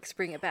 Netflix,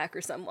 bring it back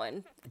or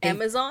someone.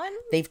 Amazon?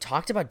 They've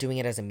talked about doing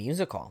it as a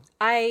musical.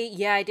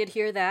 I did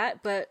hear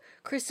that, but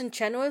Kristen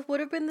Chenoweth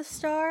would have been the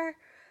star.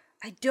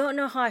 I don't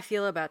know how I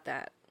feel about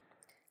that.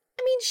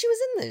 I mean, she was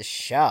in the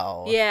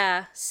show.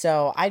 Yeah.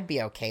 So I'd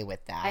be okay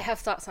with that. I have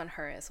thoughts on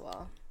her as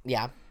well.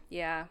 Yeah.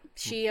 Yeah.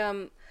 She,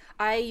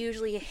 I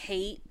usually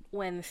hate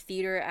when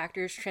theater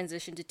actors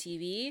transition to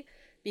TV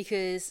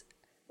because,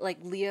 like,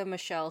 Leah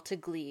Michelle to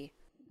Glee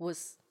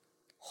was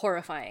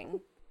horrifying,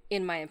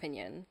 in my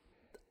opinion.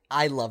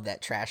 I love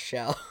that trash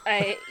show.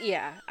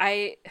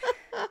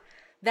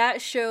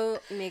 That show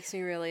makes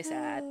me really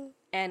sad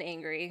and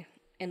angry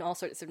and all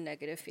sorts of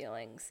negative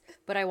feelings.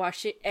 But I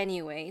watched it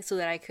anyway so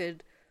that I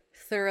could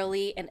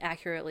thoroughly and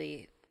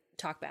accurately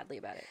talk badly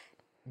about it.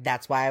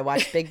 That's why I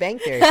watched Big Bang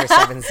Theory for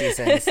 7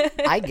 seasons.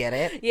 I get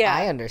it. Yeah.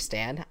 I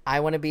understand. I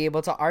want to be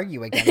able to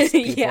argue against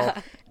people.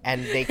 Yeah.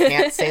 And they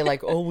can't say,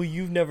 like, oh, well,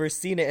 you've never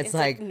seen it. It's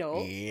like,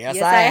 no.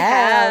 Yes, I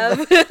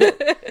have.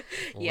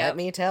 Let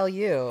me tell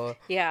you.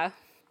 Yeah.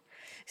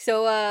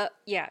 So,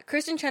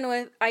 Kristen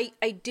Chenoweth,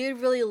 I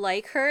did really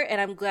like her, and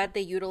I'm glad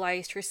they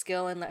utilized her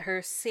skill and let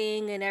her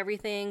sing and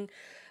everything.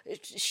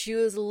 She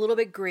was a little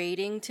bit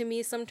grating to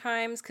me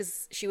sometimes,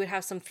 because she would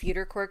have some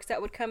theater quirks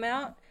that would come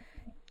out.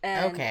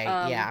 And, Okay,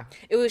 yeah.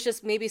 It was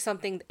just maybe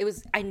something,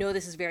 I know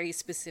this is very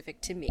specific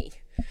to me.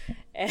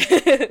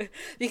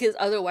 Because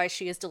otherwise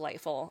she is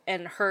delightful.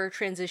 And her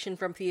transition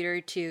from theater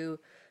to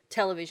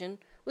television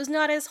was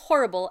not as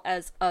horrible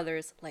as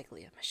others like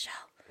Leah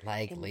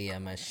Michelle. Leah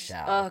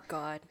Michelle. Oh,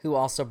 God. Who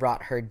also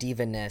brought her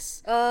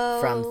divaness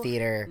from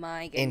theater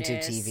into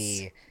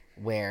TV,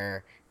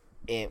 where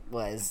it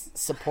was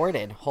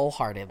supported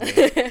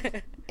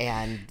wholeheartedly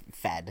and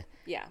fed.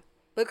 Yeah.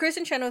 But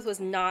Kristen Chenoweth was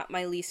not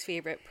my least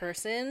favorite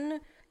person.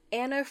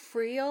 Anna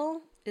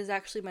Friel is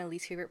actually my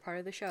least favorite part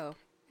of the show.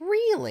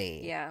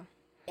 Really? Yeah.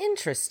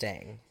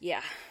 Interesting.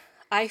 Yeah.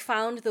 I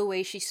found the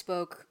way she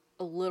spoke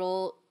a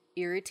little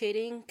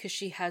irritating because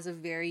she has a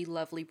very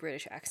lovely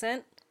British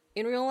accent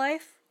in real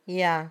life.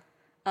 Yeah.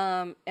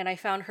 And I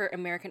found her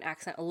American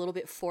accent a little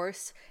bit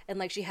forced, and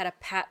like she had a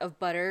pat of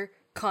butter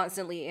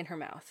constantly in her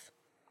mouth.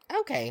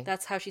 Okay.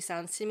 That's how she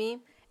sounds to me.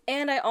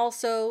 And I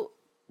also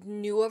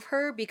knew of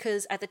her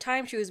because at the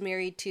time she was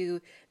married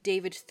to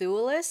David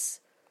Thewlis,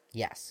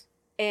 Yes.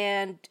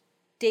 and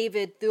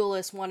David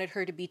Thewlis wanted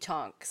her to be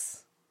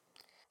Tonks.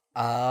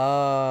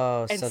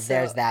 Oh, And so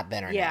there's that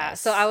bitterness. Yeah,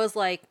 so I was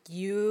like,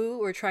 you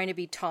were trying to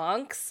be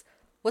Tonks?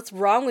 What's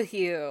wrong with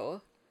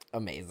you?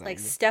 Amazing. Like,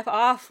 step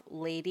off,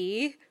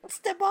 lady.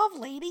 step off,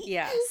 lady.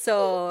 Yeah,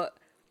 so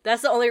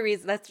that's the only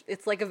reason.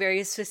 It's like a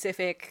very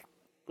specific,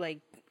 like,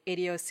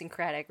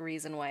 idiosyncratic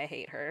reason why I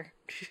hate her.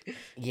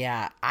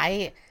 Yeah,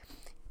 I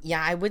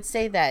would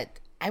say that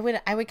I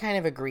would kind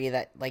of agree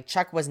that like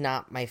Chuck was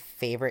not my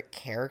favorite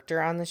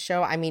character on the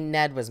show. I mean,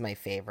 Ned was my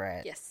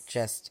favorite.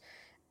 Yes.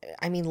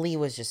 I mean, Lee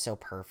was just so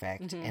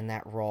perfect in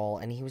that role,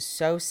 and he was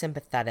so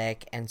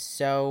sympathetic and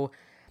so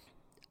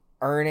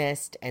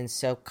earnest and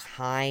so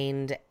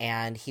kind,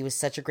 and he was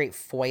such a great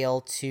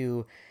foil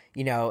to,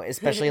 you know,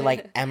 especially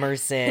like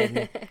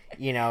Emerson,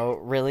 you know,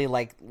 really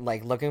like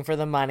looking for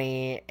the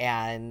money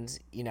and,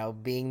 you know,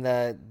 being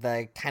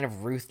the kind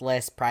of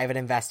ruthless private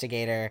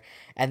investigator.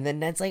 And then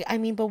Ned's like, I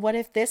mean, but what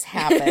if this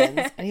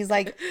happens? And he's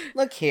like,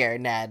 look here,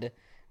 Ned,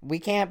 we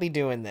can't be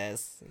doing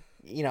this.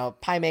 You know,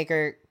 pie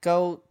maker,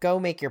 go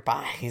make your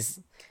pies.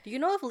 Do you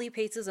know if Lee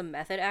Pace is a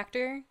method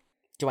actor?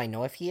 Do I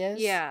know if he is?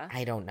 Yeah.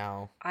 I don't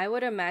know. I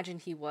would imagine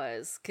he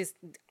was, because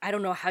I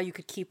don't know how you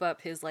could keep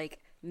up his, like,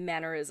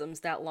 mannerisms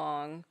that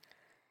long.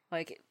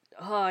 Like,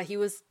 he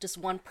was just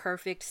one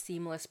perfect,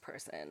 seamless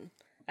person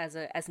as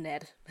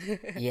Ned.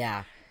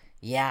 Yeah.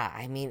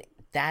 I mean,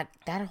 that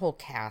whole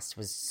cast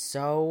was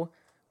so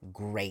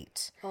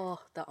great. Oh,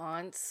 the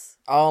aunts.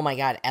 Oh my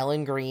God,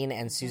 Ellen Green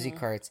and Susie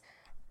Kurtz,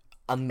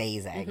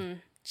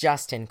 amazing,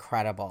 just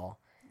incredible.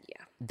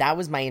 Yeah. That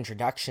was my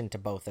introduction to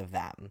both of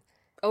them.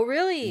 Oh,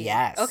 really?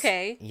 Yes.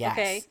 Okay. Yes.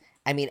 Okay.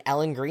 I mean,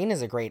 Ellen Green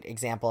is a great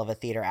example of a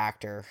theater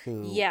actor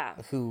who,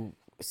 you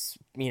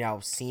know,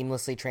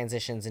 seamlessly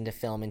transitions into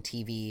film and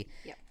TV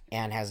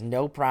and has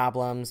no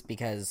problems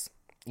because,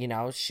 you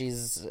know,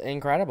 she's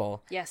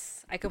incredible.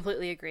 Yes, I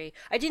completely agree.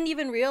 I didn't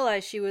even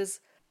realize she was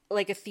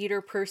like a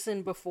theater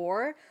person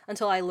before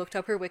until I looked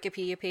up her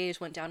Wikipedia page,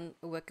 went down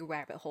a wiki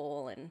rabbit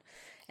hole, and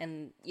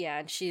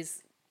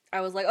I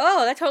was like,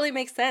 oh, that totally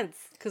makes sense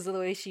because of the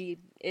way she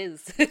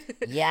is.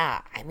 Yeah,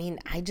 I mean,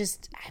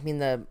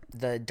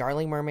 the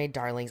Darling Mermaid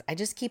Darlings, I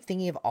just keep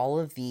thinking of all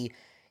of the,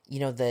 you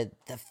know, the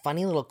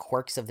funny little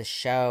quirks of the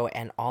show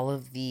and all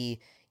of the,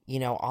 you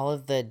know, all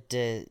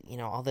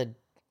the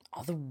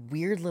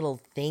weird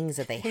little things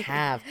that they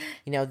have.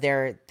 You know,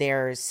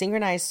 they're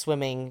synchronized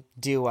swimming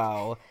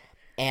duo,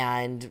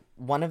 and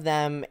one of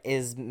them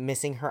is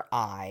missing her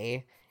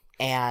eye,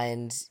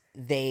 and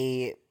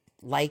they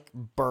like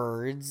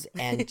birds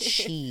and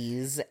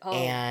cheese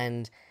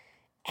and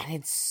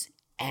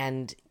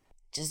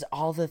just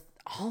all the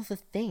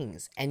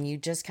things, and you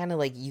just kind of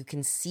like, you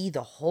can see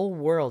the whole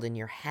world in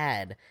your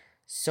head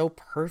so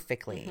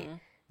perfectly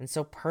and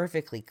so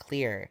perfectly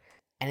clear,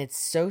 and it's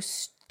so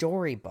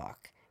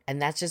storybook.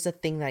 And that's just a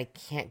thing that I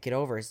can't get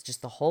over. It's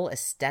just the whole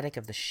aesthetic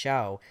of the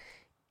show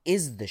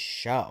is the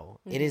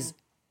show. It is,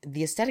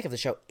 the aesthetic of the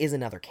show is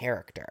another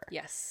character.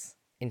 Yes.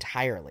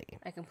 Entirely.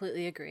 I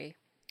completely agree.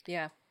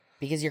 Yeah.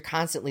 Because you're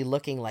constantly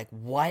looking like,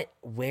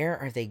 where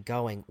are they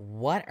going?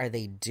 What are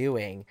they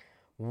doing?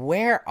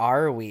 Where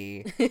are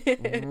we?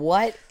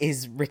 What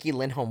is Ricky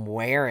Lindholm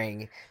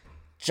wearing?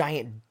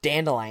 Giant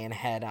dandelion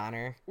head on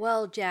her.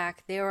 Well,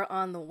 Jack, they were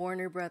on the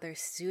Warner Brothers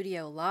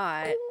studio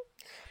lot.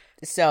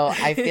 So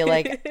I feel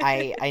like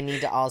I need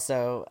to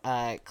also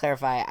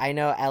clarify. I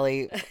know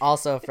Ellie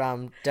also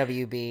from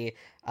WB,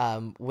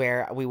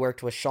 where we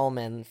worked with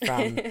Schulman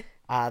from the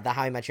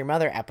How I Met Your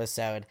Mother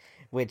episode,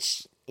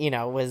 which, you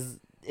know,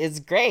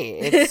 is great.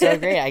 It's so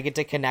great. I get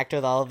to connect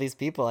with all of these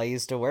people I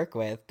used to work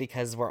with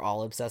because we're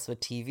all obsessed with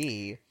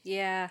TV.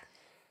 Yeah.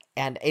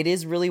 And it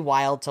is really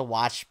wild to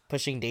watch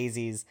Pushing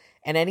Daisies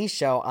and any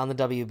show on the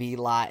WB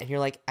lot, and you're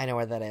like, I know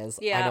where that is.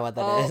 Yeah. I know what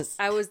that is.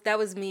 That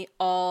was me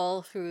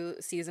all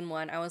through season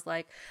 1. I was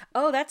like,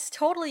 oh, that's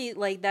totally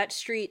like that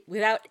street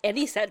without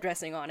any set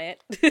dressing on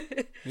it.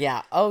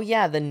 Yeah. Oh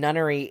yeah, the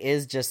nunnery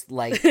is just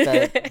like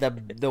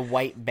the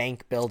white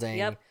bank building.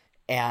 Yep.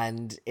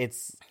 And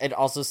it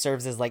also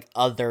serves as like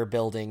other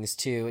buildings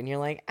too, and you're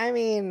like, I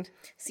mean,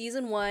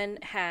 Season 1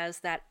 has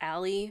that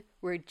alley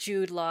where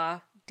Jude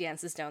Law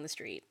dances down the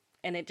street,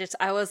 and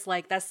I was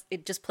like,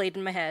 it just played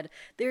in my head.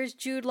 There's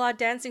Jude Law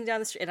dancing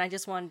down the street, and I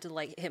just wanted to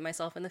like hit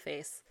myself in the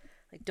face,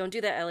 like, don't do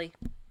that, Ellie,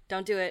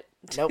 don't do it.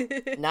 Nope,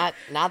 not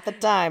the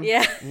time.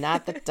 Yeah,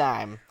 not the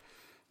time.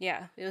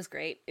 Yeah, it was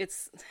great.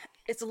 It's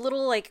a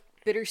little like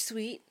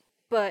bittersweet,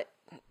 but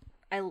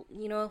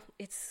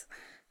it's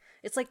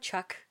like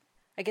Chuck.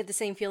 I get the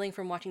same feeling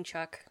from watching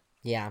Chuck.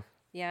 Yeah.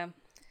 Yeah.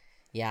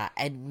 Yeah.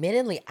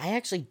 Admittedly, I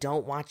actually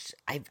don't watch.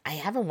 I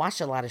haven't watched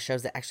a lot of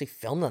shows that actually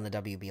filmed on the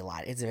WB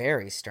lot. It's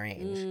very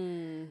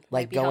strange.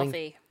 Like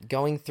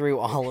going through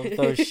all of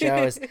those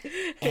shows,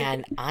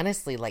 and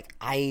honestly, like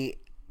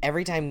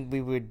every time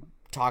we would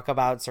talk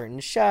about certain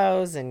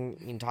shows and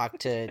you talk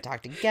to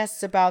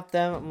guests about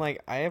them. I'm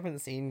like, I haven't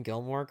seen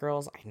Gilmore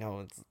Girls. I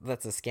know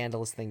that's a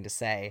scandalous thing to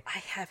say. I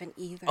haven't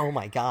either. Oh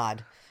my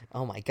god.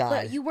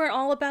 But you weren't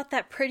all about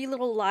that Pretty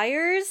Little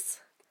Liars?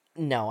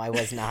 No, I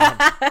was not.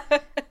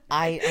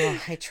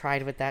 I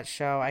tried with that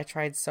show. I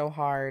tried so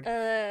hard.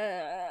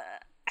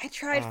 I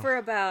tried for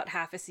about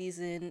half a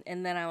season,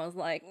 and then I was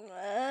like,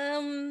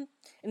 and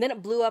then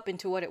it blew up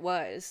into what it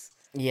was.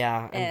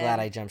 Yeah, I'm glad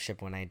I jumped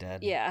ship when I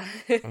did. Yeah.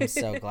 I'm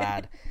so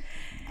glad.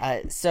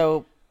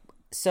 So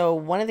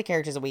one of the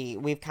characters that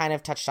we've kind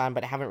of touched on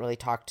but haven't really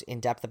talked in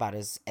depth about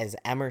is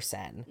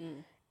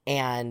Emerson.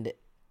 And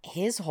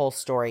his whole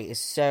story is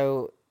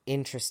so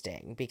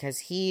interesting because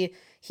he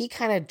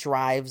kind of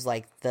drives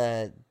like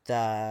the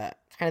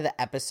kind of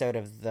the episode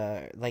of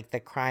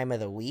the crime of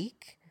the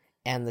week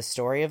and the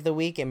story of the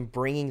week and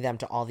bringing them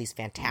to all these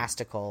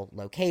fantastical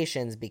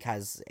locations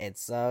because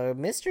it's a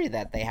mystery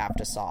that they have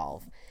to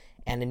solve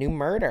and a new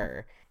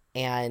murder.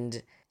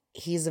 And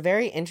he's a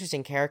very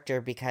interesting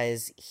character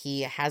because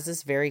he has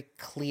this very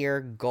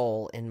clear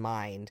goal in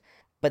mind.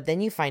 But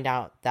then you find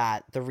out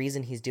that the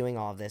reason he's doing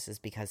all of this is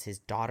because his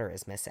daughter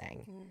is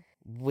missing,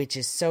 which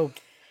is so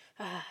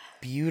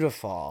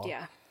beautiful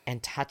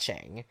and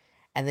touching.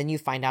 And then you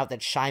find out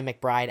that Shy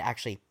McBride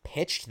actually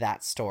pitched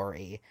that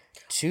story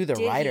to the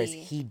writers.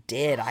 He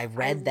did. I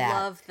read that.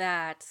 I love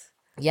that.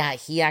 Yeah,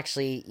 he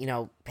actually,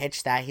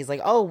 pitched that. He's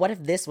like, oh, what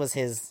if this was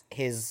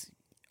his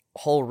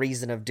whole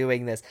reason of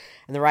doing this?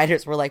 And the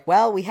writers were like,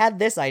 well, we had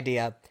this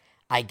idea.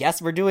 I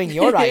guess we're doing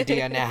your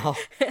idea now.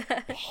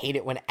 I hate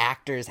it when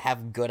actors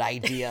have good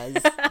ideas.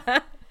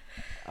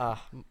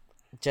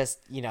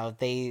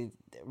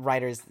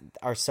 Writers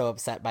are so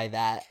upset by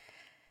that.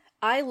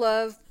 I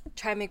love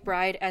Shy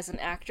McBride as an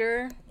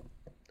actor,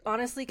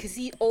 honestly, because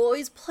he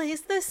always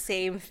plays the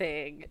same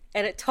thing,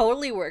 and it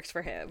totally works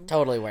for him.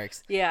 Totally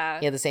works. Yeah.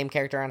 He had the same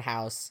character on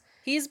House.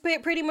 He's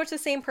pretty much the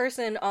same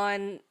person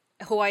on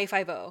Hawaii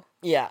Five-0.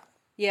 Yeah.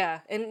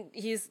 Yeah, and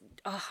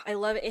I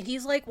love it. And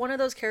he's like one of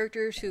those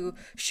characters who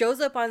shows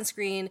up on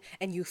screen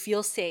and you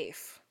feel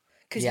safe.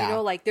 Because,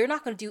 like, they're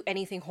not going to do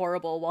anything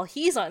horrible while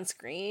he's on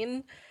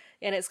screen.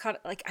 And it's kind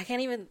of, like, I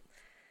can't even,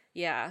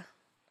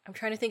 I'm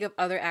trying to think of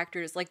other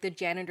actors, like the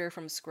janitor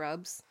from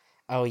Scrubs.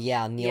 Oh,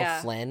 yeah, Neil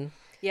Flynn.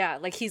 Yeah,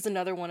 like, he's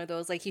another one of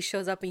those, like, he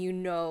shows up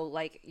and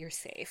like, you're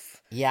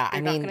safe. Yeah,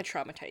 they're not going to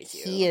traumatize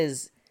you. He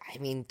is,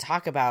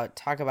 talk about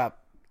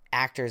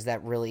actors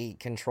that really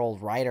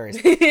controlled writers.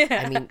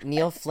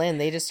 Neil Flynn,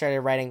 they just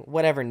started writing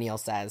whatever Neil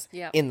says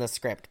in the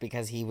script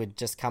because he would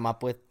just come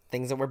up with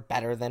things that were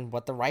better than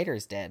what the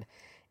writers did.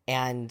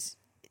 And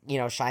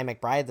Shy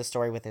McBride, the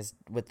story with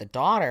the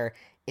daughter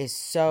is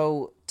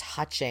so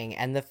touching,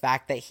 and the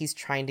fact that he's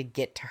trying to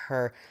get to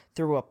her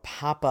through a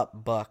pop-up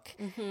book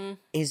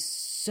is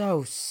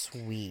so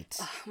sweet.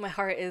 My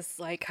heart is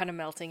like kind of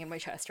melting in my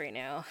chest right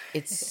now.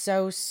 It's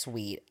so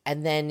sweet.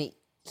 And then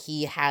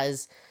he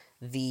has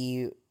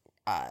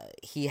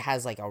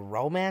like a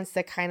romance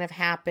that kind of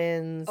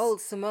happens. Oh,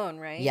 Simone,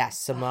 right? Yes,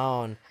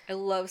 Simone. I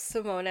love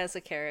Simone as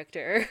a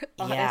character,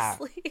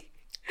 honestly.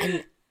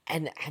 Yeah.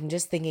 And I'm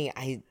just thinking,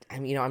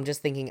 I'm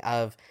just thinking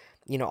of,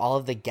 all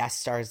of the guest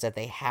stars that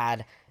they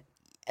had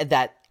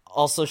that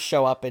also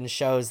show up in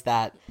shows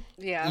that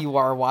you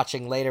are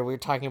watching later. We were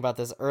talking about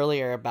this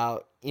earlier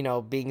about,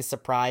 being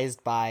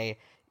surprised by,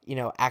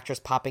 actors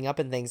popping up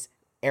in things.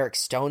 Eric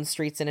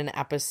Stonestreet's in an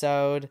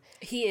episode.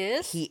 He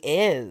is? He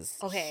is.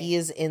 Okay. He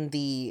is in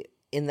the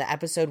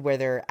episode where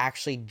they're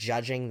actually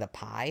judging the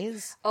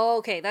pies. Oh,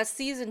 okay. That's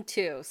season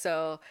 2.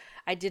 So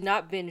I did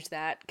not binge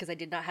that because I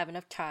did not have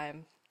enough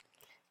time.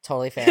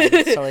 Totally fair.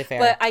 It's totally fair.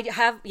 But I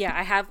have,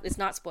 it's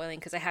not spoiling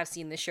because I have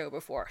seen this show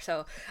before.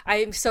 So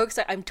I'm so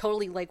excited. I'm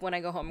totally like, when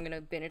I go home, I'm going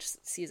to binge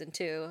season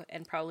 2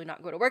 and probably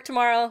not go to work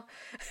tomorrow.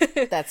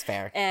 That's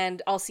fair.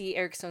 And I'll see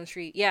Eric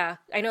Stonestreet. Yeah.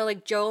 I know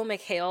like Joel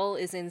McHale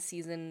is in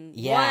season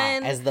 1.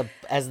 As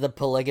the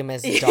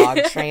polygamous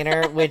dog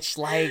trainer, which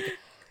like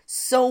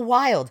so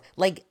wild.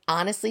 Like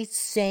honestly,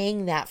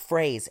 saying that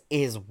phrase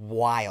is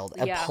wild.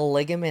 A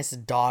polygamous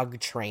dog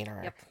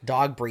trainer,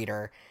 dog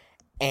breeder.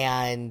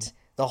 And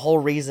the whole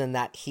reason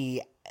that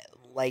he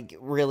like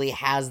really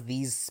has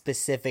these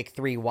specific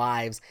 3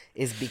 wives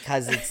is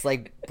because it's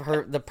like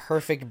the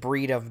perfect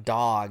breed of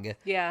dog.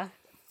 Yeah.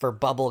 For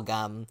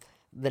Bubblegum,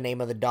 the name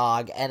of the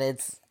dog, and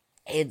it's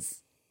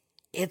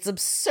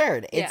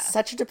absurd. It's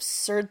such an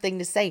absurd thing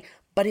to say,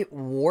 but it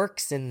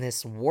works in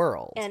this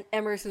world. And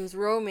Emerson's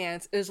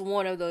romance is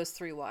one of those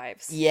 3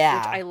 wives. Yeah.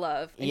 Which I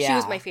love. And she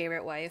was my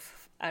favorite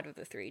wife out of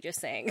the 3, just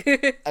saying.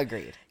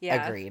 Agreed.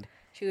 Yeah. Agreed.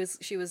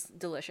 She was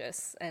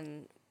delicious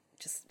and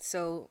just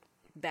so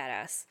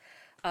badass.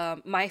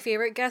 My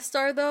favorite guest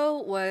star, though,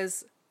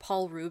 was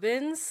Paul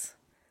Reubens.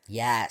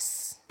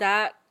 Yes.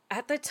 That,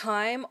 at the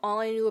time, all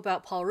I knew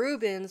about Paul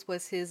Reubens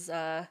was his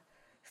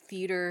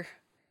theater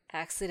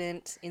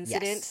accident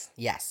incident.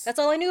 Yes. That's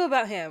all I knew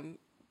about him.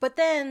 But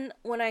then,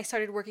 when I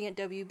started working at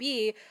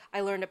WB,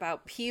 I learned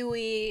about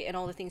Pee-wee and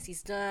all the things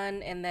he's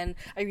done, and then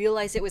I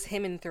realized it was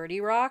him in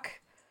 30 Rock.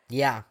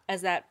 Yeah.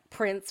 as that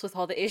prince with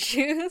all the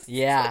issues.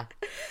 Yeah.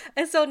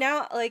 And so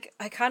now, like,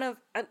 I'm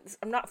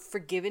not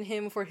forgiving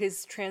him for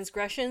his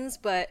transgressions,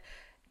 but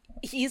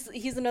he's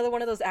another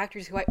one of those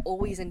actors who I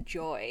always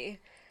enjoy.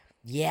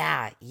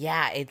 Yeah.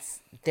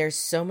 There's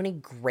so many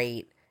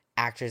great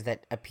actors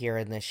that appear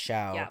in this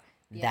show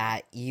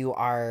that you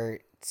are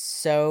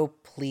so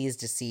pleased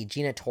to see.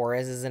 Gina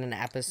Torres is in an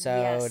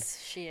episode.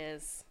 Yes, she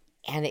is.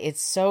 And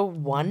it's so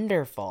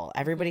wonderful.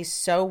 Everybody's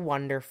so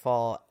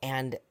wonderful.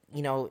 And,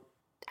 you know,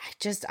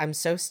 I'm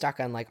so stuck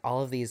on like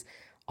all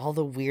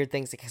the weird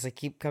things because I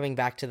keep coming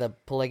back to the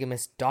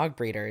polygamous dog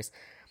breeders,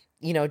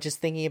 you know, just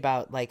thinking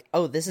about like,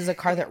 oh, this is a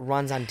car that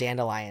runs on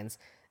dandelions.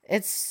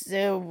 It's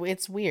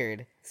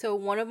weird. So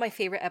one of my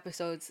favorite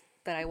episodes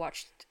that I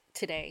watched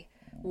today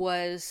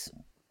was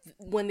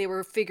when they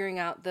were figuring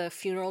out the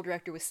funeral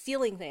director was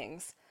stealing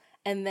things.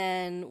 And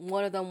then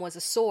one of them was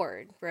a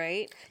sword,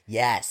 right?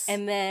 Yes.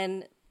 And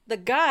then the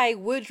guy,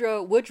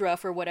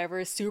 Woodruff or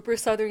whatever, super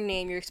southern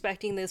name, you're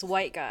expecting this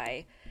white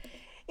guy.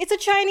 It's a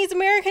Chinese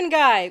American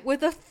guy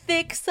with a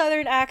thick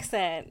southern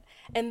accent.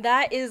 And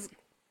that is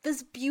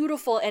this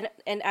beautiful,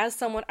 and as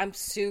someone, I'm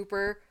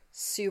super,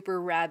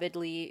 super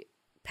rabidly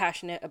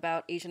passionate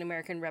about Asian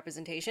American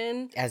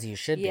representation. As you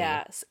should be.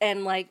 Yes.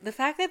 And like the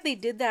fact that they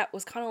did that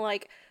was kind of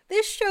like,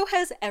 this show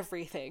has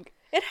everything.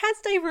 It has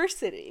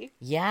diversity.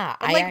 Yeah.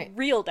 And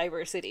real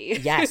diversity.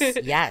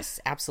 Yes,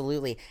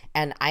 absolutely.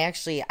 And I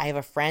have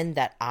a friend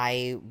that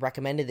I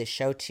recommended this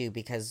show to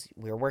because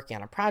we were working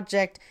on a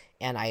project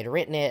and I had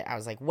written it. I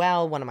was like,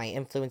 well, one of my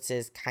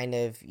influences kind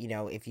of, you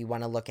know, if you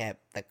want to look at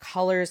the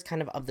colors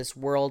kind of this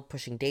world,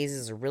 Pushing Daisies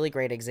is a really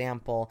great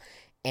example.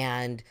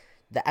 And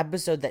the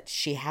episode that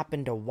she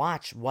happened to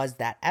watch was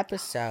that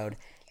episode.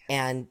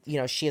 And, you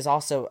know, she is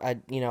also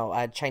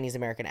a Chinese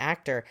American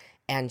actor,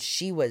 and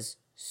she was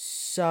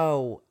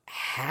so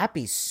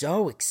happy,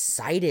 so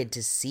excited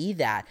to see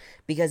that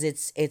because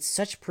it's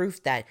such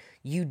proof that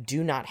you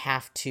do not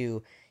have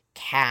to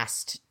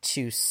cast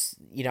to,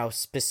 you know,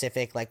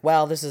 specific, like,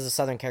 well, this is a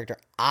Southern character,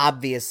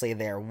 obviously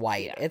they're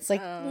white. Yeah. It's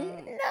like,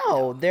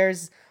 no,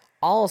 there's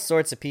all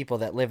sorts of people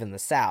that live in the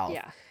South.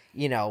 Yeah.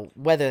 You know,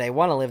 whether they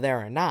want to live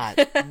there or not,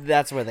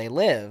 that's where they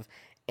live.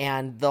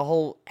 And the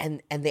whole,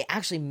 and they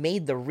actually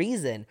made the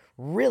reason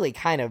really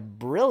kind of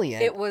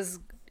brilliant. It was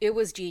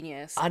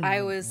genius.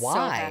 I was so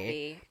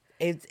happy.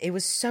 It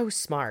was so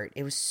smart.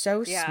 It was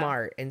so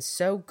smart and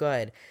so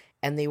good.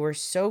 And they were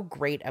so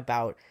great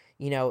about,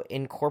 you know,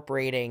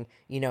 incorporating,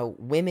 you know,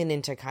 women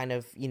into kind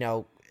of, you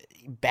know,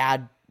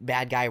 bad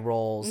guy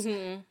roles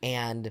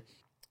and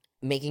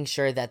making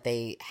sure that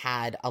they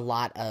had a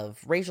lot of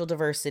racial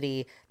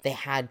diversity. They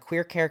had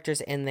queer characters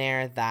in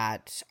there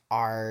that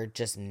are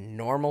just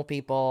normal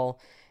people.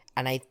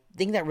 And I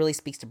think that really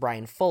speaks to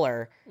Bryan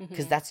Fuller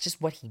because that's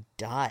just what he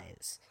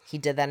does. He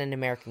did that in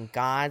American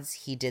Gods.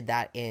 He did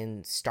that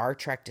in Star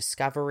Trek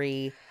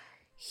Discovery.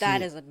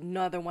 That is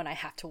another one I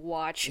have to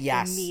watch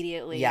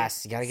immediately.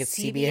 Yes, you gotta get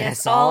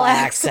CBS All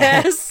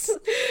Access.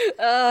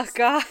 Oh,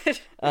 God.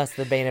 That's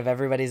the bane of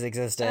everybody's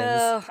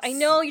existence. I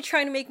know you're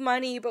trying to make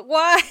money, but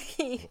why?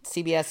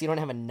 CBS, you don't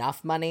have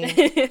enough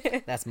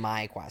money? That's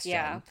my question.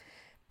 Yeah.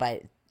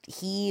 But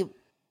he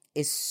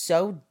is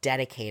so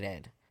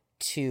dedicated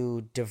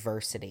to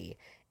diversity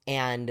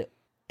and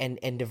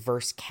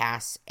diverse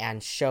casts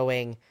and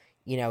showing,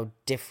 you know,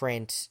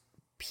 different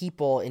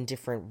people in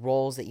different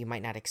roles that you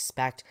might not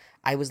expect.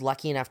 I was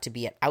lucky enough to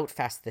be at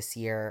Outfest this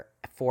year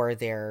for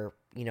their,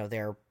 you know,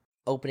 their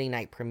opening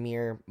night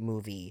premiere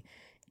movie,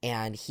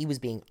 and he was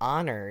being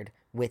honored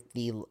with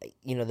the,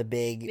 you know, the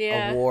big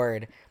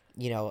award,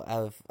 you know,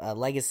 of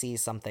legacy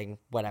something,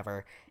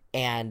 whatever.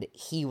 And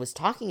he was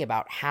talking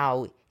about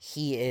how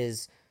he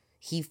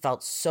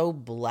felt so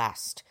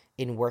blessed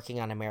in working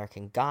on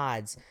American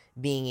Gods,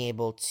 being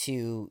able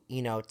to,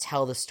 you know,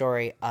 tell the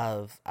story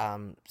of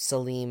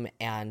Salim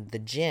and the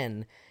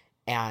Jinn,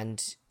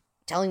 and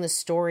telling the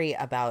story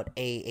about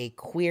a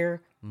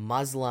queer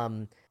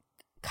Muslim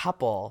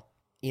couple,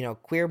 you know,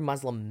 queer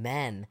Muslim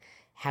men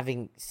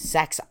having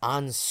sex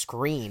on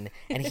screen.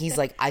 And he's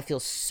like, I feel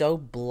so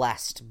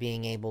blessed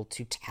being able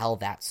to tell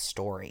that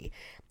story.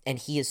 And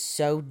he is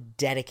so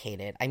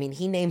dedicated. I mean,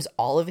 he names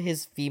all of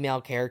his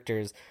female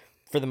characters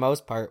for the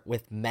most part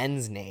with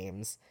men's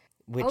names,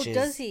 which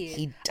does he?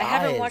 He does. I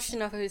haven't watched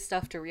enough of his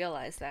stuff to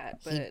realize that.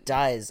 But he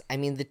does. I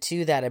mean, the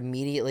three that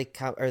immediately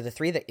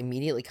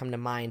come to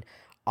mind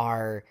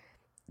are,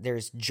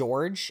 there's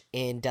George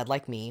in Dead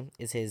Like Me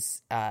is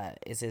his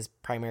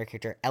primary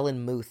character.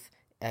 Ellen Muth,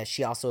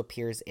 she also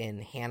appears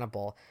in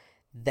Hannibal.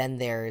 Then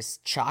there's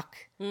Chuck,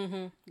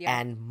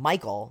 and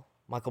Michael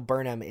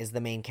Burnham is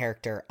the main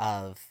character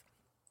of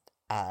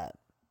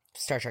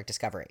Star Trek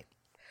Discovery.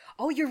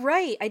 Oh, you're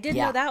right. I did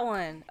know that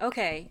one.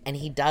 Okay. And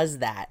he does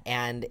that,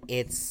 and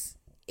it's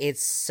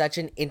such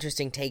an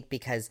interesting take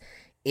because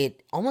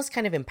it almost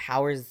kind of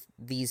empowers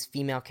these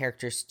female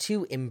characters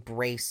to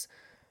embrace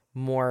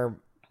more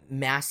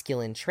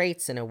masculine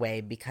traits in a way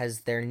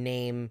because their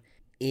name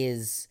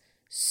is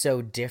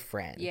so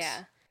different.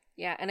 Yeah.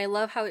 Yeah, and I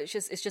love how it's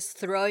just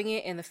throwing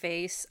it in the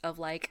face of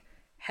like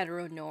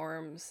hetero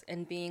norms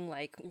and being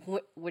like,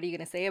 what are you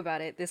gonna say about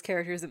it? This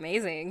character is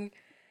amazing.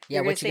 Yeah,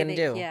 what you gonna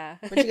do? Yeah.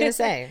 What you gonna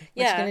say?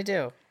 What you gonna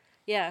do?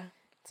 Yeah.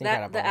 It's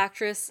incredible. The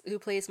actress who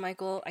plays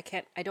Michael,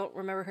 I don't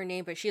remember her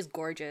name, but she is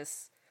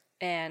gorgeous.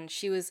 And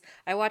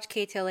I watch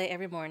KTLA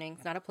every morning.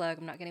 It's not a plug,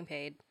 I'm not getting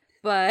paid.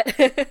 But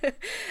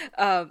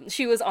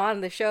she was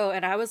on the show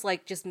and I was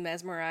like just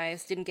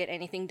mesmerized, didn't get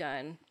anything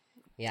done.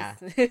 Yeah.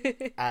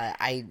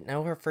 I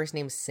know her first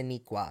name's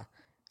Sonequa.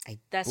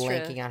 That's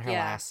blanking true. on her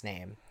last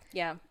name.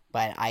 Yeah.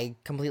 But I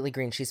completely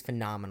agree, and she's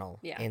phenomenal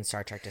Yeah. in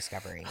Star Trek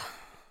Discovery.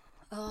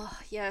 Oh,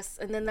 yes.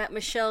 And then that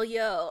Michelle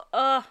Yeoh.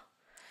 Oh,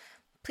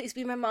 please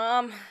be my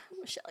mom.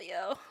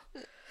 Michelle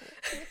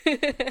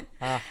Yeoh.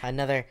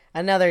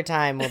 Another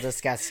time we'll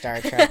discuss Star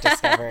Trek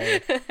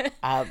Discovery.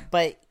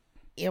 But,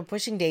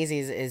 Pushing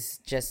Daisies is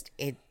just,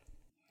 it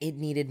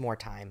needed more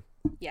time.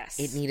 Yes.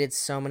 It needed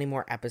so many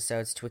more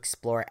episodes to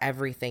explore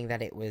everything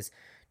that it was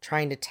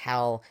trying to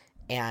tell,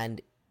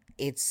 and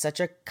it's such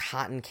a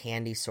cotton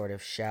candy sort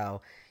of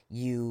show.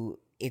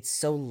 It's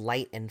so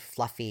light and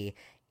fluffy,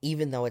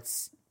 even though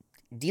it's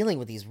dealing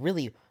with these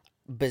really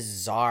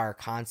bizarre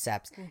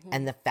concepts,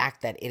 and the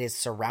fact that it is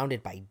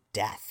surrounded by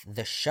death.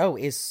 The show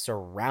is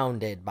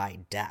surrounded by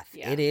death.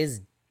 Yeah. It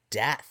is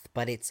death,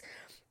 but it's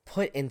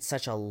put in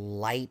such a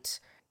light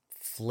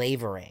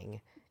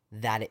flavoring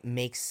that it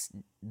makes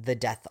the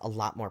death a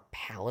lot more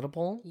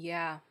palatable.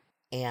 Yeah.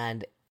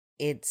 And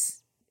it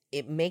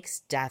makes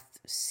death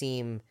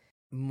seem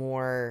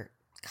more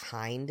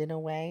kind in a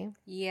way.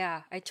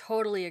 Yeah, I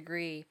totally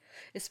agree.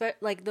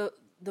 Like the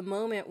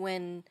moment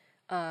when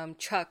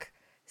Chuck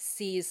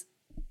sees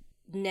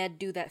Ned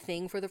do that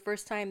thing for the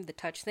first time, the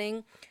touch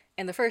thing,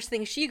 and the first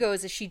thing she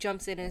goes is she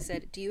jumps in and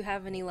said, "Do you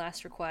have any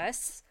last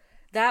requests?"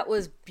 That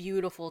was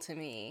beautiful to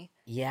me.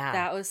 Yeah.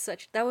 That was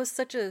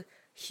such a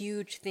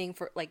huge thing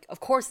for, like, of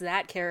course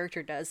that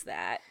character does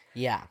that.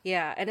 Yeah.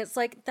 Yeah, and it's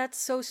like that's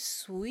so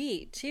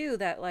sweet too,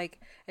 that like,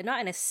 and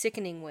not in a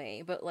sickening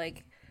way, but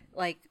like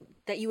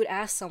that you would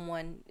ask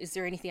someone, is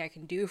there anything I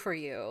can do for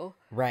you?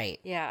 Right.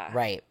 Yeah.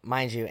 Right.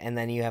 Mind you, and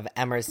then you have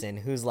Emerson,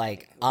 who's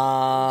like,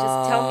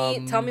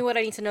 just tell me what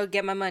I need to know to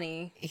get my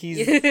money.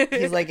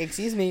 He's like,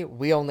 excuse me,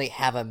 we only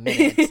have a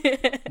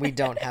minute. We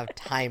don't have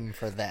time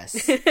for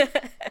this.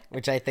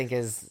 Which I think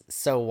is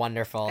so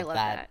wonderful. I love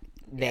that.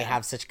 They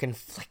have such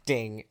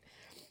conflicting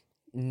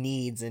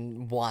needs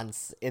and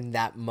wants in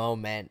that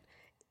moment.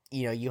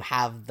 You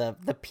have the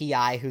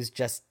PI who's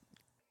just,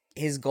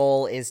 his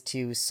goal is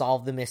to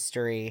solve the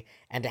mystery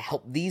and to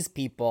help these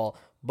people,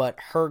 but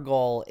her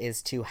goal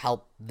is to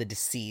help the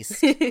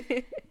deceased.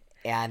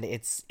 And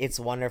it's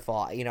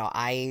wonderful.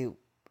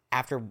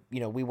 After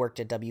we worked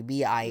at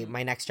WB,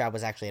 my next job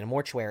was actually in a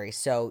mortuary.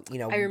 So,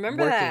 I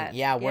remember that.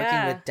 Yeah,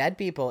 working with dead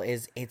people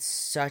it's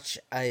such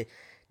a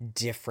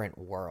different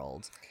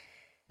world.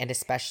 And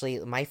especially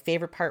my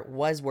favorite part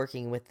was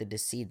working with the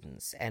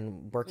decedents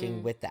and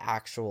working with the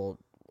actual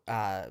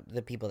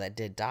the people that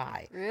did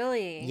die.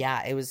 Really?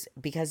 Yeah, it was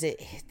because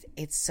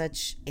it's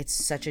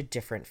such a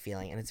different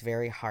feeling, and it's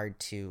very hard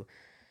to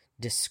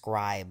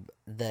describe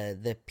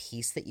the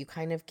peace that you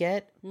kind of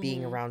get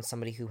being around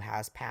somebody who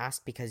has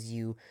passed, because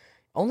you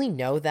only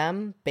know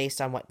them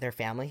based on what their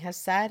family has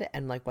said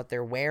and like what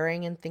they're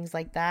wearing and things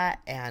like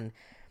that. And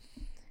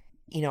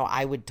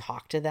I would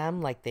talk to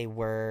them like they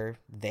were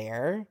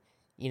there.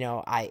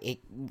 It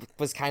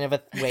was kind of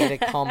a way to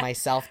calm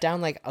myself down.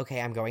 Like, okay,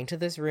 I'm going to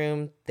this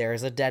room.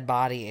 There's a dead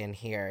body in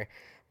here.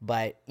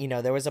 But,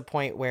 there was a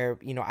point where,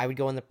 I would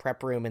go in the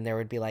prep room and there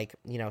would be like,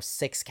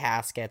 6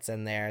 caskets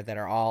in there that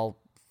are all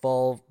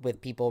full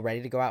with people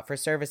ready to go out for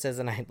services.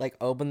 And I'd like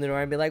open the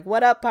door and be like,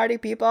 what up, party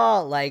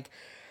people? Like,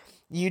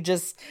 you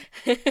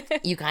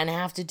kind of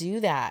have to do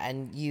that.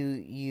 And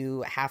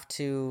you have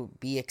to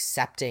be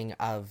accepting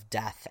of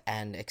death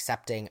and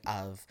accepting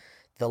of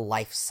the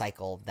life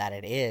cycle that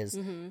it is.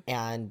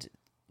 And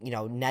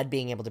Ned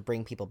being able to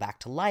bring people back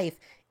to life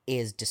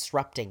is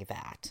disrupting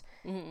that.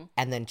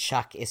 And then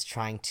Chuck is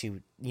trying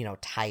to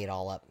tie it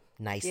all up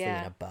nicely in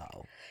a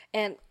bow.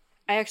 And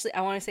I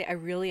want to say I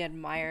really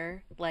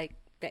admire like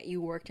that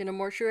you worked in a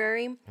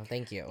mortuary. Oh,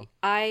 thank you.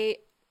 I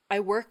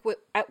work with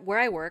I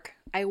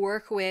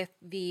work with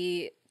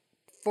the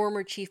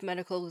former chief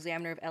medical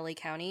examiner of LA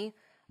County.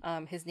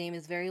 His name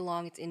is very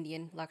long, it's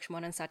Indian,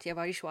 Lakshmanan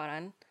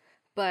Satyavarishwaran,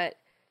 but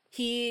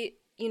he,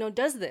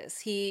 does this.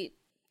 He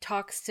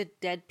talks to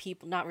dead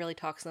people, not really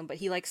talks to them, but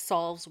he like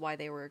solves why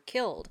they were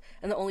killed.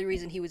 And the only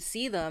reason he would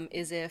see them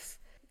is if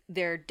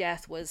their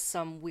death was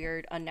some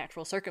weird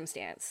unnatural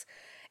circumstance.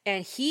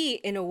 And he,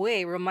 in a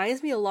way,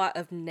 reminds me a lot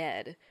of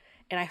Ned.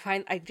 And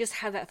I just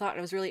had that thought, and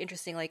it was really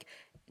interesting. Like,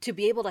 to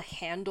be able to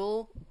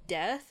handle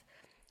death,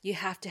 you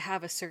have to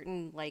have a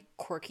certain like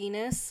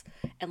quirkiness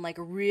and like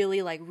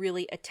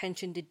really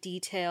attention to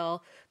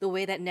detail. The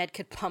way that Ned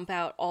could pump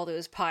out all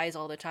those pies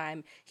all the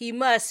time, he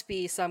must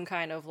be some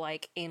kind of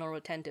like anal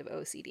retentive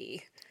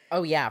OCD.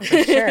 Oh yeah,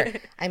 for sure.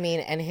 I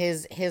mean, and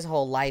his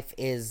whole life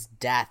is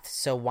death,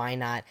 so why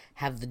not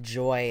have the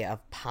joy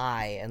of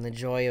pie and the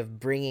joy of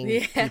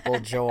bringing people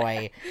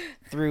joy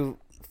through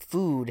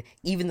food,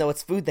 even though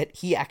it's food that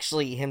he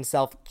actually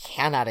himself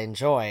cannot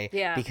enjoy.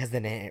 Yeah. Because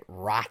then it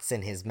rots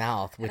in his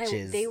mouth, which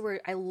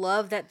I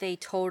love that they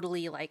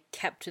totally like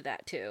kept to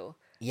that too.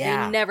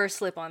 Yeah. They never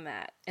slip on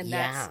that. And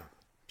Yeah. that's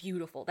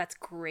beautiful. That's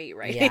great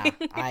writing. Yeah,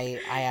 I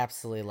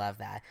absolutely love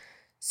that.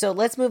 So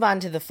let's move on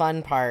to the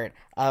fun part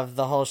of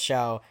the whole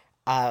show.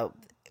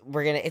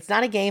 It's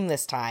not a game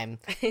this time,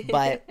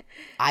 but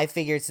I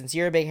figured since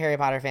you're a big Harry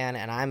Potter fan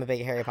and I'm a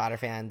big Harry Potter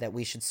fan that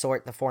we should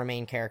sort the 4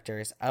 main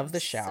characters of the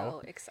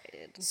show. So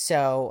excited.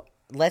 So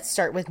let's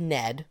start with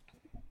Ned.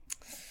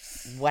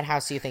 What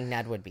house do you think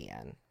Ned would be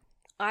in?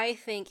 I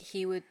think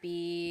he would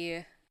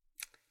be...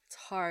 It's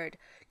hard.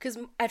 Because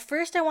at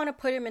first I want to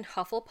put him in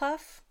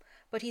Hufflepuff,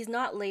 but he's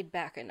not laid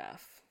back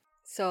enough.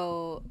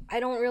 So I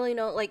don't really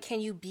know, like,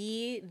 can you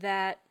be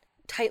that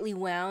tightly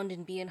wound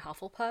and be in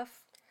Hufflepuff?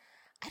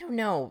 I don't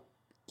know.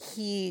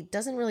 He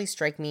doesn't really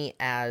strike me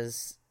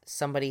as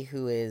somebody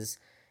who is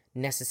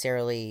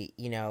necessarily,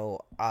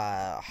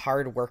 a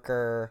hard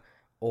worker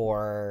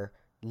or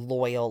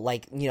loyal,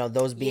 like,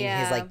 those being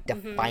his, like,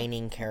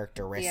 defining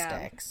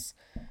characteristics.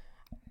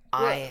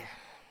 Yeah.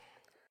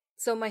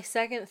 So my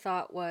second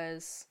thought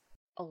was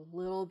a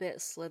little bit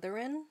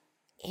Slytherin.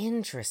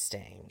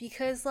 Interesting.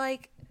 Because,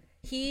 like,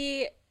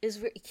 he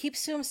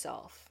keeps to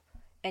himself,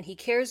 and he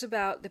cares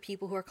about the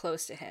people who are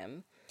close to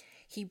him.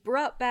 He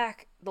brought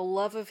back the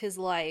love of his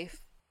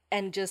life,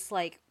 and just,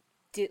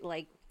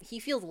 he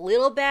feels a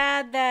little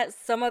bad that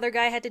some other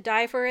guy had to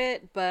die for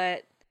it,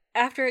 but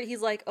after it,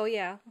 he's like, oh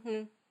yeah,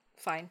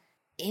 fine.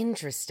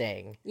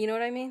 Interesting. You know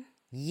what I mean?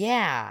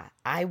 Yeah.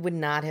 I would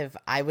not have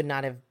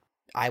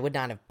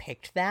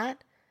picked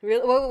that.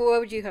 Really? What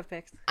would you have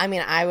picked? I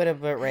mean, I would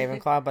have put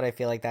Ravenclaw, but I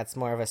feel like that's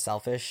more of a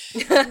selfish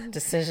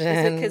decision.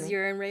 Is it because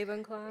you're in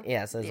Ravenclaw?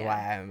 Yes, that's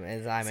why I'm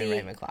in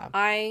Ravenclaw.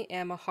 I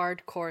am a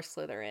hardcore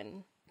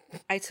Slytherin.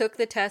 I took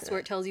the test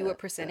where it tells you what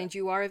percentage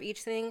you are of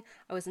each thing.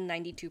 I was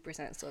 92%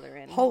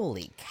 Slytherin.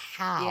 Holy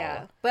cow.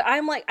 Yeah. But I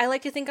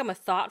like to think I'm a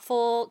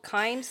thoughtful,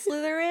 kind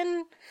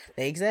Slytherin.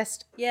 They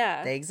exist.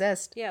 Yeah. They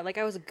exist. Yeah, like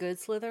I was a good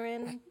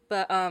Slytherin.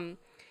 But,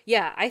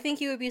 yeah, I think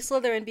he would be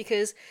Slytherin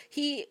because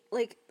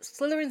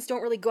Slytherins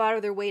don't really go out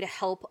of their way to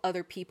help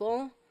other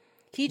people.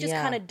 He just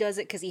kind of does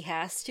it because he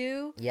has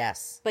to.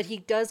 Yes. But he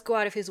does go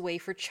out of his way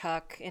for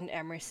Chuck and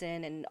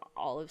Emerson and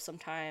Olive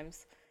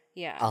sometimes.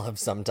 Yeah. Olive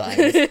sometimes.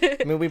 I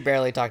mean, we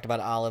barely talked about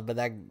Olive, but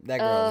that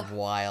girl is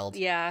wild.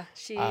 Yeah,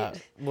 she...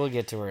 we'll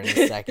get to her in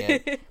a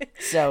second.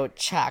 So,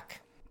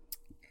 Chuck.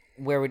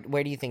 Where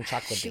do you think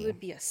Chuck would be? She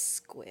would be a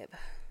squib.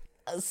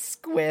 A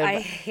squib? I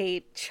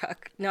hate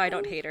Chuck. No, I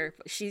don't hate her.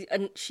 But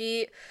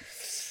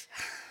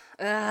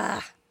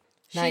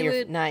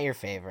not your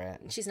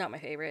favorite. She's not my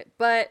favorite.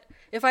 But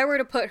if I were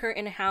to put her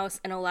in a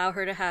house and allow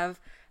her to have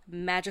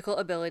magical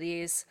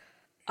abilities,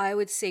 I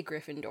would say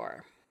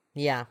Gryffindor.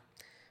 Yeah.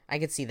 I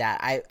could see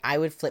that. I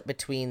would flip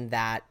between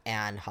that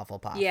and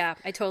Hufflepuff. Yeah,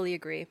 I totally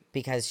agree.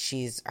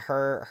 Because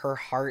her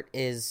heart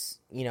is,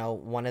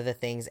 one of the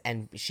things,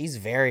 and she's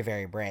very,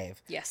 very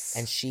brave. Yes.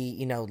 And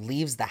she,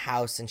 leaves the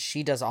house, and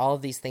she does all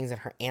of these things that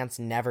her aunts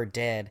never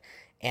did.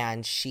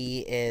 And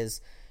she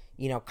is,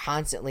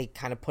 constantly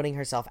kind of putting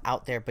herself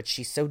out there, but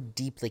she so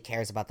deeply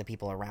cares about the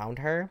people around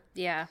her.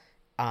 Yeah.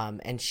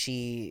 And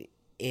she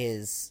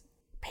is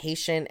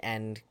patient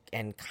and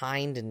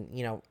kind, and,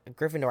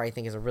 Gryffindor, I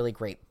think, is a really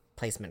great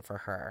placement for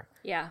her.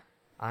 Yeah.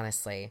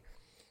 Honestly.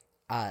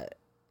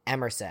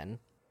 Emerson.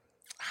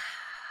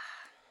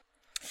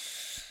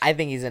 I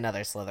think he's another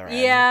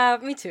Slytherin. Yeah,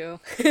 me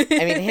too.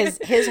 I mean,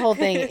 his whole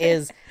thing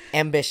is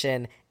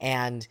ambition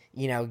and,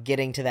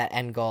 getting to that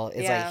end goal.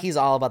 It's like he's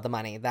all about the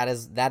money. That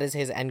is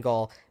his end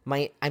goal.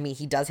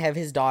 He does have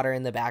his daughter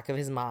in the back of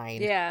his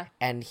mind. Yeah.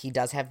 And he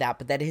does have that,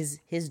 but that is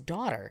his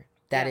daughter.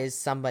 That is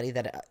somebody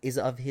that is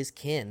of his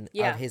kin,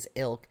 of his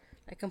ilk.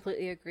 I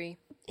completely agree.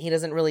 He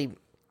doesn't really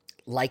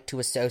like to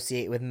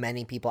associate with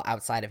many people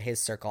outside of his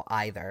circle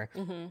either.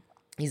 Mm-hmm.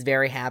 He's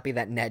very happy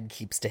that Ned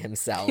keeps to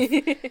himself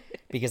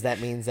because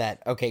that means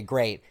that, okay,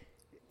 great,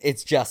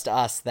 it's just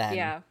us then.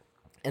 Yeah.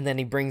 And then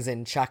he brings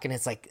in Chuck and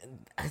it's like,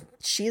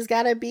 she's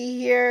got to be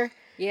here.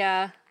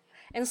 Yeah.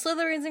 And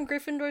Slytherins and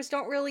Gryffindors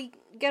don't really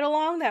get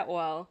along that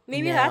well.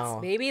 Maybe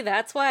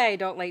that's why I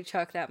don't like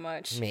Chuck that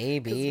much.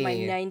 Maybe. My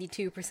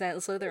 92%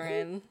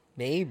 Slytherin.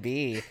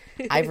 Maybe.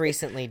 I've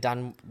recently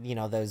done,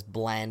 those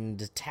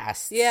blend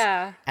tests.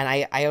 Yeah. And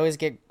I always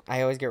get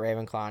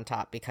Ravenclaw on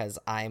top because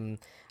I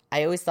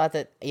always thought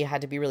that you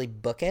had to be really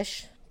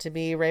bookish to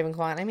be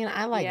Ravenclaw. I mean,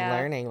 I like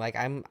learning. Like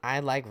I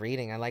like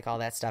reading. I like all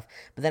that stuff.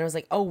 But then I was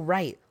like, oh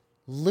right,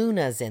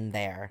 Luna's in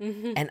there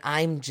and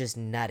I'm just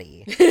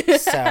nutty.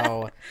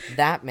 So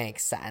that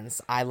makes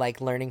sense. I like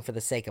learning for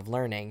the sake of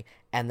learning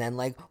and then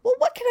like, well,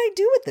 what can I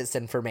do with this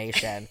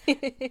information?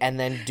 And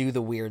then do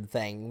the weird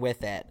thing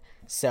with it.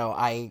 So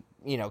I,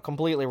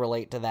 completely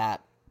relate to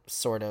that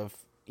sort of,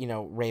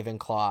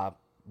 Ravenclaw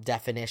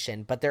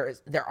definition, but there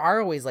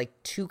are always like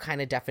two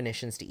kind of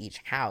definitions to each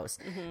house.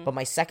 But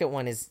my second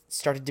one is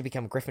started to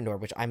become Gryffindor,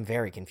 which I'm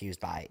very confused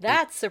by.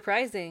 That's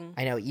surprising.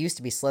 I know it used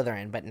to be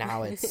Slytherin, but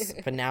now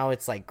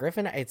it's like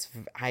Gryffindor.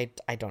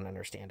 I don't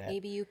understand it.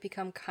 Maybe you've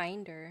become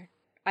kinder.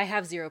 I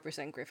have 0%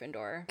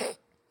 Gryffindor.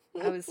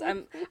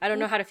 I don't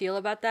know how to feel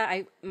about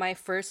that. My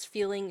first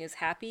feeling is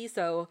happy,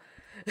 so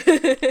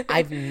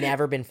I've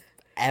never been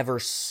ever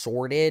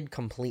sorted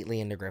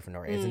completely into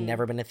Gryffindor. It's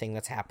never been a thing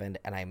that's happened,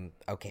 and I'm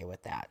okay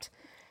with that.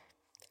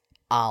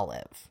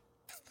 Olive.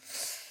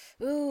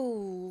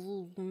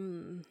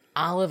 Ooh.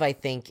 Olive, I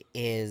think,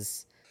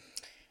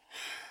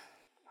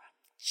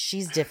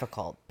 she's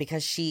difficult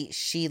because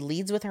she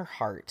leads with her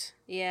heart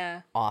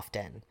Yeah.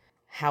 often.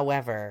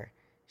 However,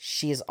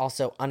 she is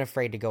also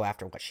unafraid to go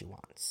after what she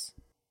wants.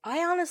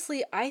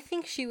 I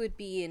think she would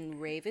be in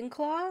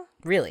Ravenclaw.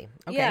 Really?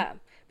 Okay. Yeah.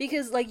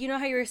 Because, like, you know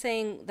how you were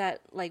saying that,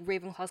 like,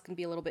 Ravenclaws can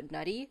be a little bit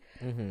nutty?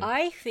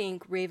 I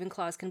think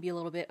Ravenclaws can be a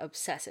little bit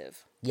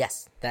obsessive.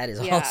 Yes, that is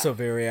Yeah. also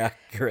very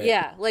accurate.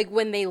 Yeah, like,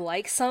 when they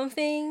like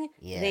something,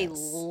 they Yes.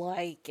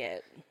 like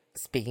it.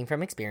 Speaking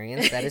from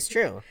experience, that is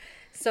true.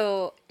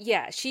 So,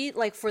 yeah, she,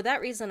 like, for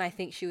that reason, I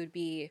think she would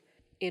be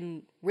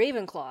in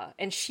Ravenclaw.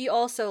 And she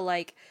also,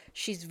 like,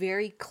 she's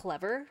very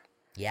clever.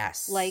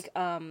 Yes. Like,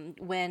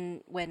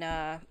 when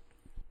the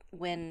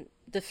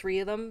three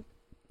of them,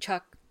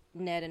 Chuck,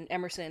 Ned, and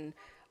Emerson,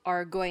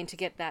 are going to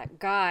get that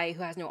guy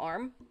who has no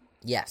arm,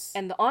 Yes.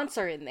 and the aunts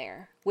are in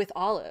there with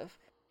Olive,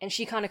 and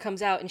she kind of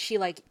comes out and she,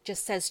 like,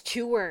 just says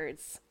 2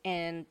 words,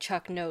 and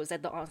Chuck knows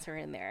that the aunts are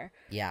in there.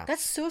 Yeah.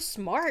 That's so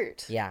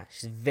smart. Yeah,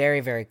 she's very,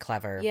 very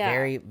clever. Yeah.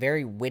 Very,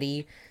 very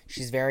witty.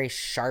 She's very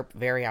sharp,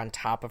 very on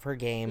top of her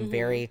game.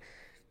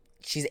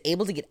 She's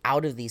able to get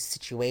out of these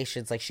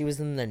situations. Like, she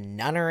was in the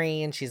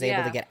nunnery, and she's able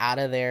Yeah. to get out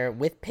of there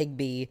with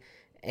Pigby,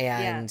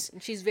 and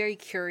And she's very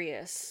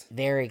curious.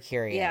 very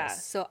curious. Yeah,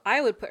 so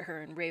I would put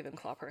her in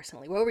Ravenclaw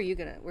personally. Where were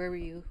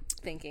you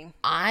thinking?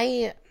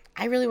 I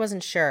really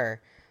wasn't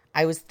sure.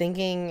 I was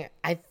thinking,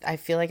 I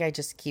feel like I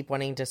just keep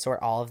wanting to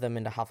sort all of them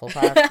into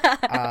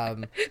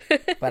Hufflepuff.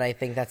 But I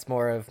think that's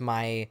more of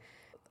my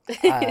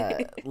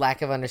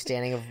lack of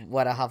understanding of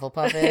what a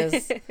Hufflepuff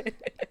is.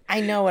 I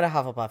know what a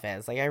Hufflepuff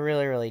is. Like, I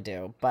really, really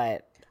do.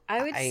 But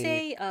I would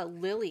say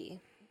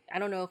Lily. I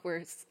don't know if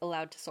we're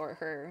allowed to sort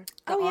her.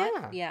 The Oh,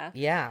 aunt. yeah.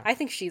 Yeah. yeah. I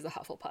think she's a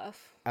Hufflepuff.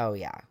 Oh,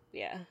 yeah.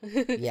 Yeah.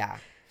 Yeah,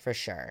 for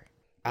sure.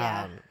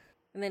 Yeah.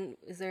 And then,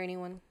 is there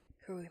anyone?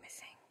 Who are we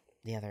missing?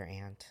 The other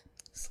aunt.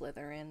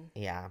 Slytherin.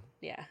 Yeah.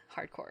 Yeah,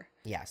 hardcore.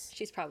 Yes.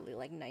 She's probably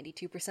like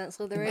 92%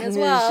 Slytherin as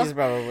well. She's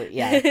probably,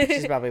 yeah,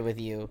 she's probably with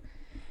you.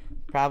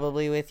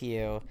 Probably with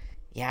you.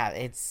 Yeah,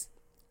 it's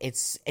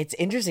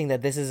interesting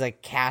that this is a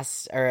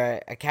cast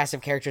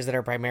of characters that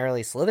are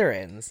primarily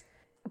Slytherins.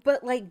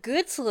 But like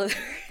good Slytherin.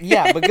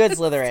 Yeah, but good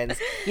Slytherins.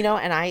 You know,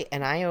 and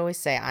I always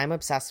say I'm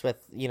obsessed with,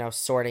 you know,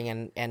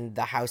 sorting and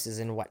the houses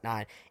and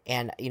whatnot.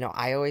 And, you know,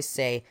 I always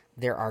say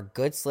there are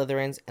good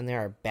Slytherins and there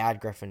are bad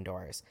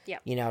Gryffindors. Yeah.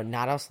 You know,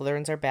 not all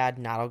Slytherins are bad,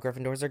 not all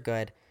Gryffindors are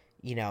good,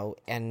 you know,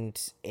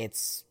 and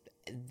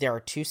there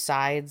are two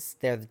sides.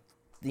 They're,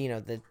 you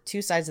know, the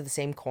two sides of the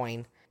same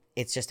coin.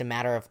 It's just a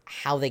matter of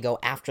how they go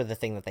after the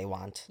thing that they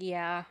want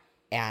Yeah.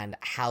 and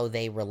how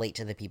they relate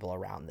to the people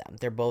around them.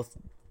 They're both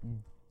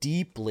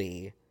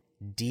deeply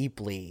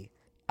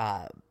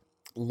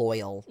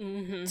loyal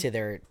to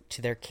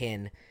their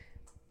kin,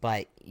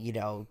 but you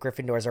know,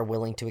 Gryffindors are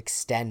willing to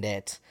extend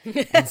it, and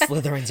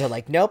Slytherins are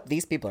like, nope,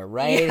 these people are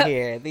right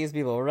here. These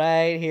people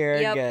right here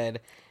are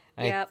good.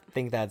 I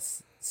think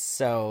that's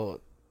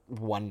so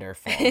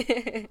wonderful.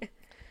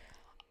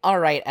 All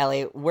right,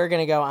 Ellie, we're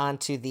gonna go on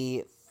to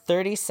the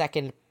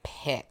 30-second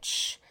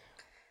pitch.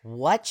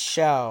 What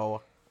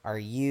show do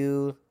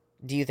you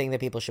think that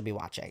people should be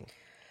watching?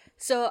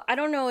 So I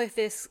don't know if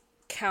this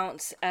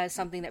counts as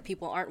something that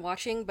people aren't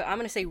watching, but I'm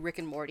going to say Rick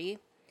and Morty.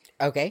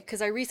 Okay.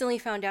 Because I recently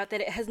found out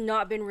that it has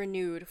not been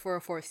renewed for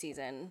a 4th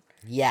season.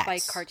 Yes. By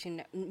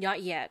Cartoon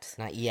Not yet.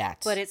 Not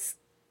yet. But it's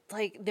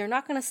like they're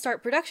not going to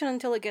start production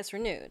until it gets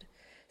renewed.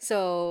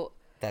 So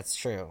that's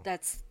true.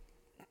 That's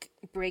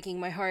breaking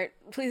my heart.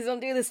 Please don't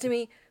do this to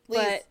me. Please.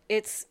 But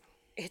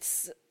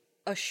it's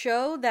a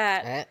show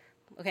that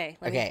Okay.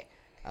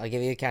 I'll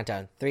give you a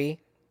countdown. 3,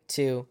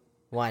 2,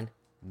 1,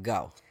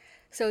 go.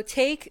 So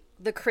take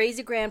the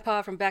crazy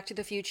grandpa from Back to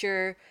the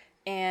Future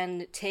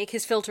and take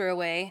his filter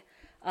away.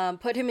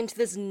 Put him into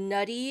this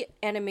nutty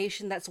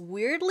animation that's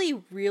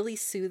weirdly really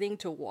soothing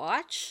to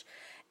watch.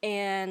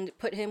 And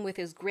put him with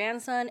his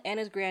grandson and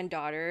his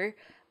granddaughter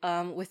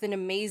with an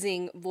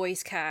amazing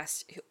voice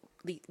cast.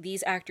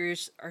 These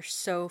actors are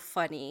so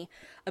funny.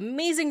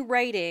 Amazing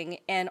writing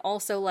and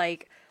also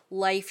like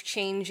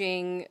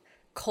life-changing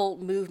cult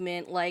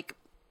movement, like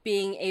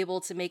being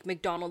able to make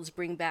McDonald's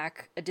bring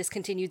back a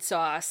discontinued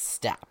sauce.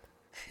 Stop.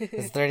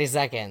 It's 30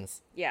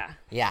 seconds. Yeah.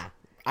 Yeah.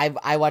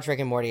 I watch Rick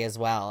and Morty as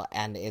well,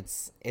 and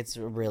it's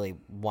a really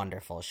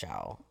wonderful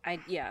show.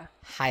 Yeah.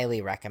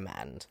 Highly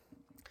recommend.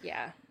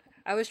 Yeah.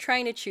 I was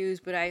trying to choose,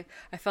 but I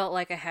felt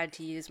like I had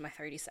to use my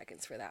 30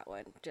 seconds for that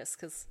one, just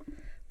because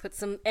put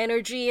some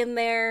energy in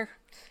there.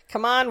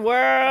 Come on,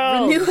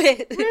 world! Renew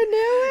it. Renew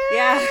it!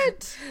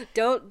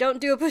 Yeah. Don't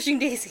do a Pushing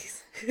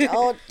Daisies.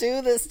 Don't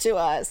do this to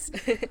us.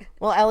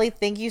 Well, Ellie,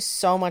 thank you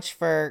so much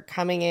for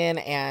coming in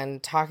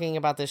and talking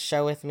about this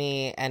show with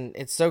me. And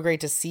it's so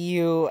great to see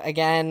you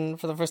again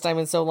for the first time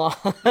in so long.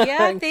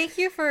 Yeah, thank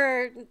you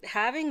for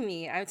having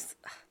me.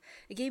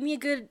 It gave me a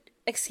good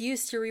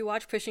excuse to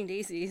rewatch Pushing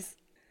Daisies.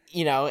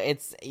 You know,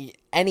 it's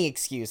any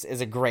excuse is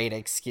a great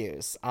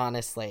excuse,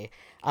 honestly.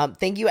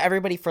 Thank you,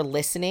 everybody, for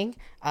listening.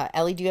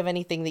 Ellie, do you have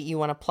anything that you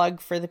want to plug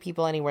for the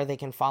people, anywhere they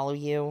can follow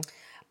you?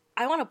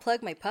 I want to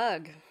plug my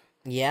pug.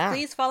 Yeah.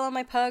 Please follow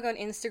my pug on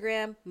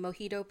Instagram,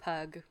 Mojito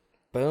Pug.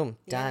 Boom.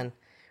 Done. Yeah.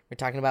 We're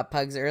talking about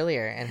pugs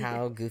earlier and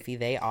how goofy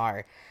they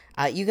are.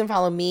 You can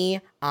follow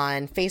me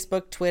on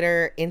Facebook,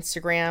 Twitter,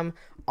 Instagram,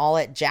 all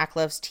at Jack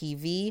Loves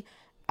TV.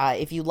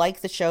 If you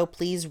like the show,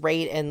 please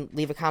rate and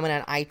leave a comment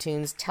on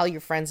iTunes. Tell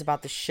your friends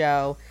about the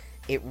show.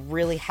 It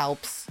really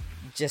helps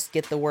just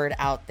get the word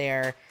out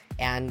there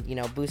and, you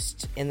know,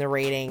 boost in the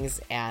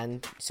ratings,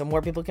 and so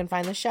more people can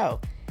find the show.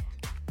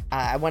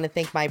 I want to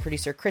thank my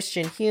producer,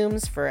 Christian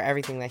Humes, for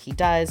everything that he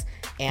does.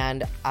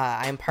 And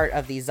I'm part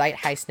of the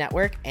Zeitgeist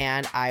Network,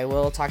 and I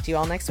will talk to you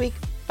all next week.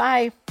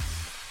 Bye.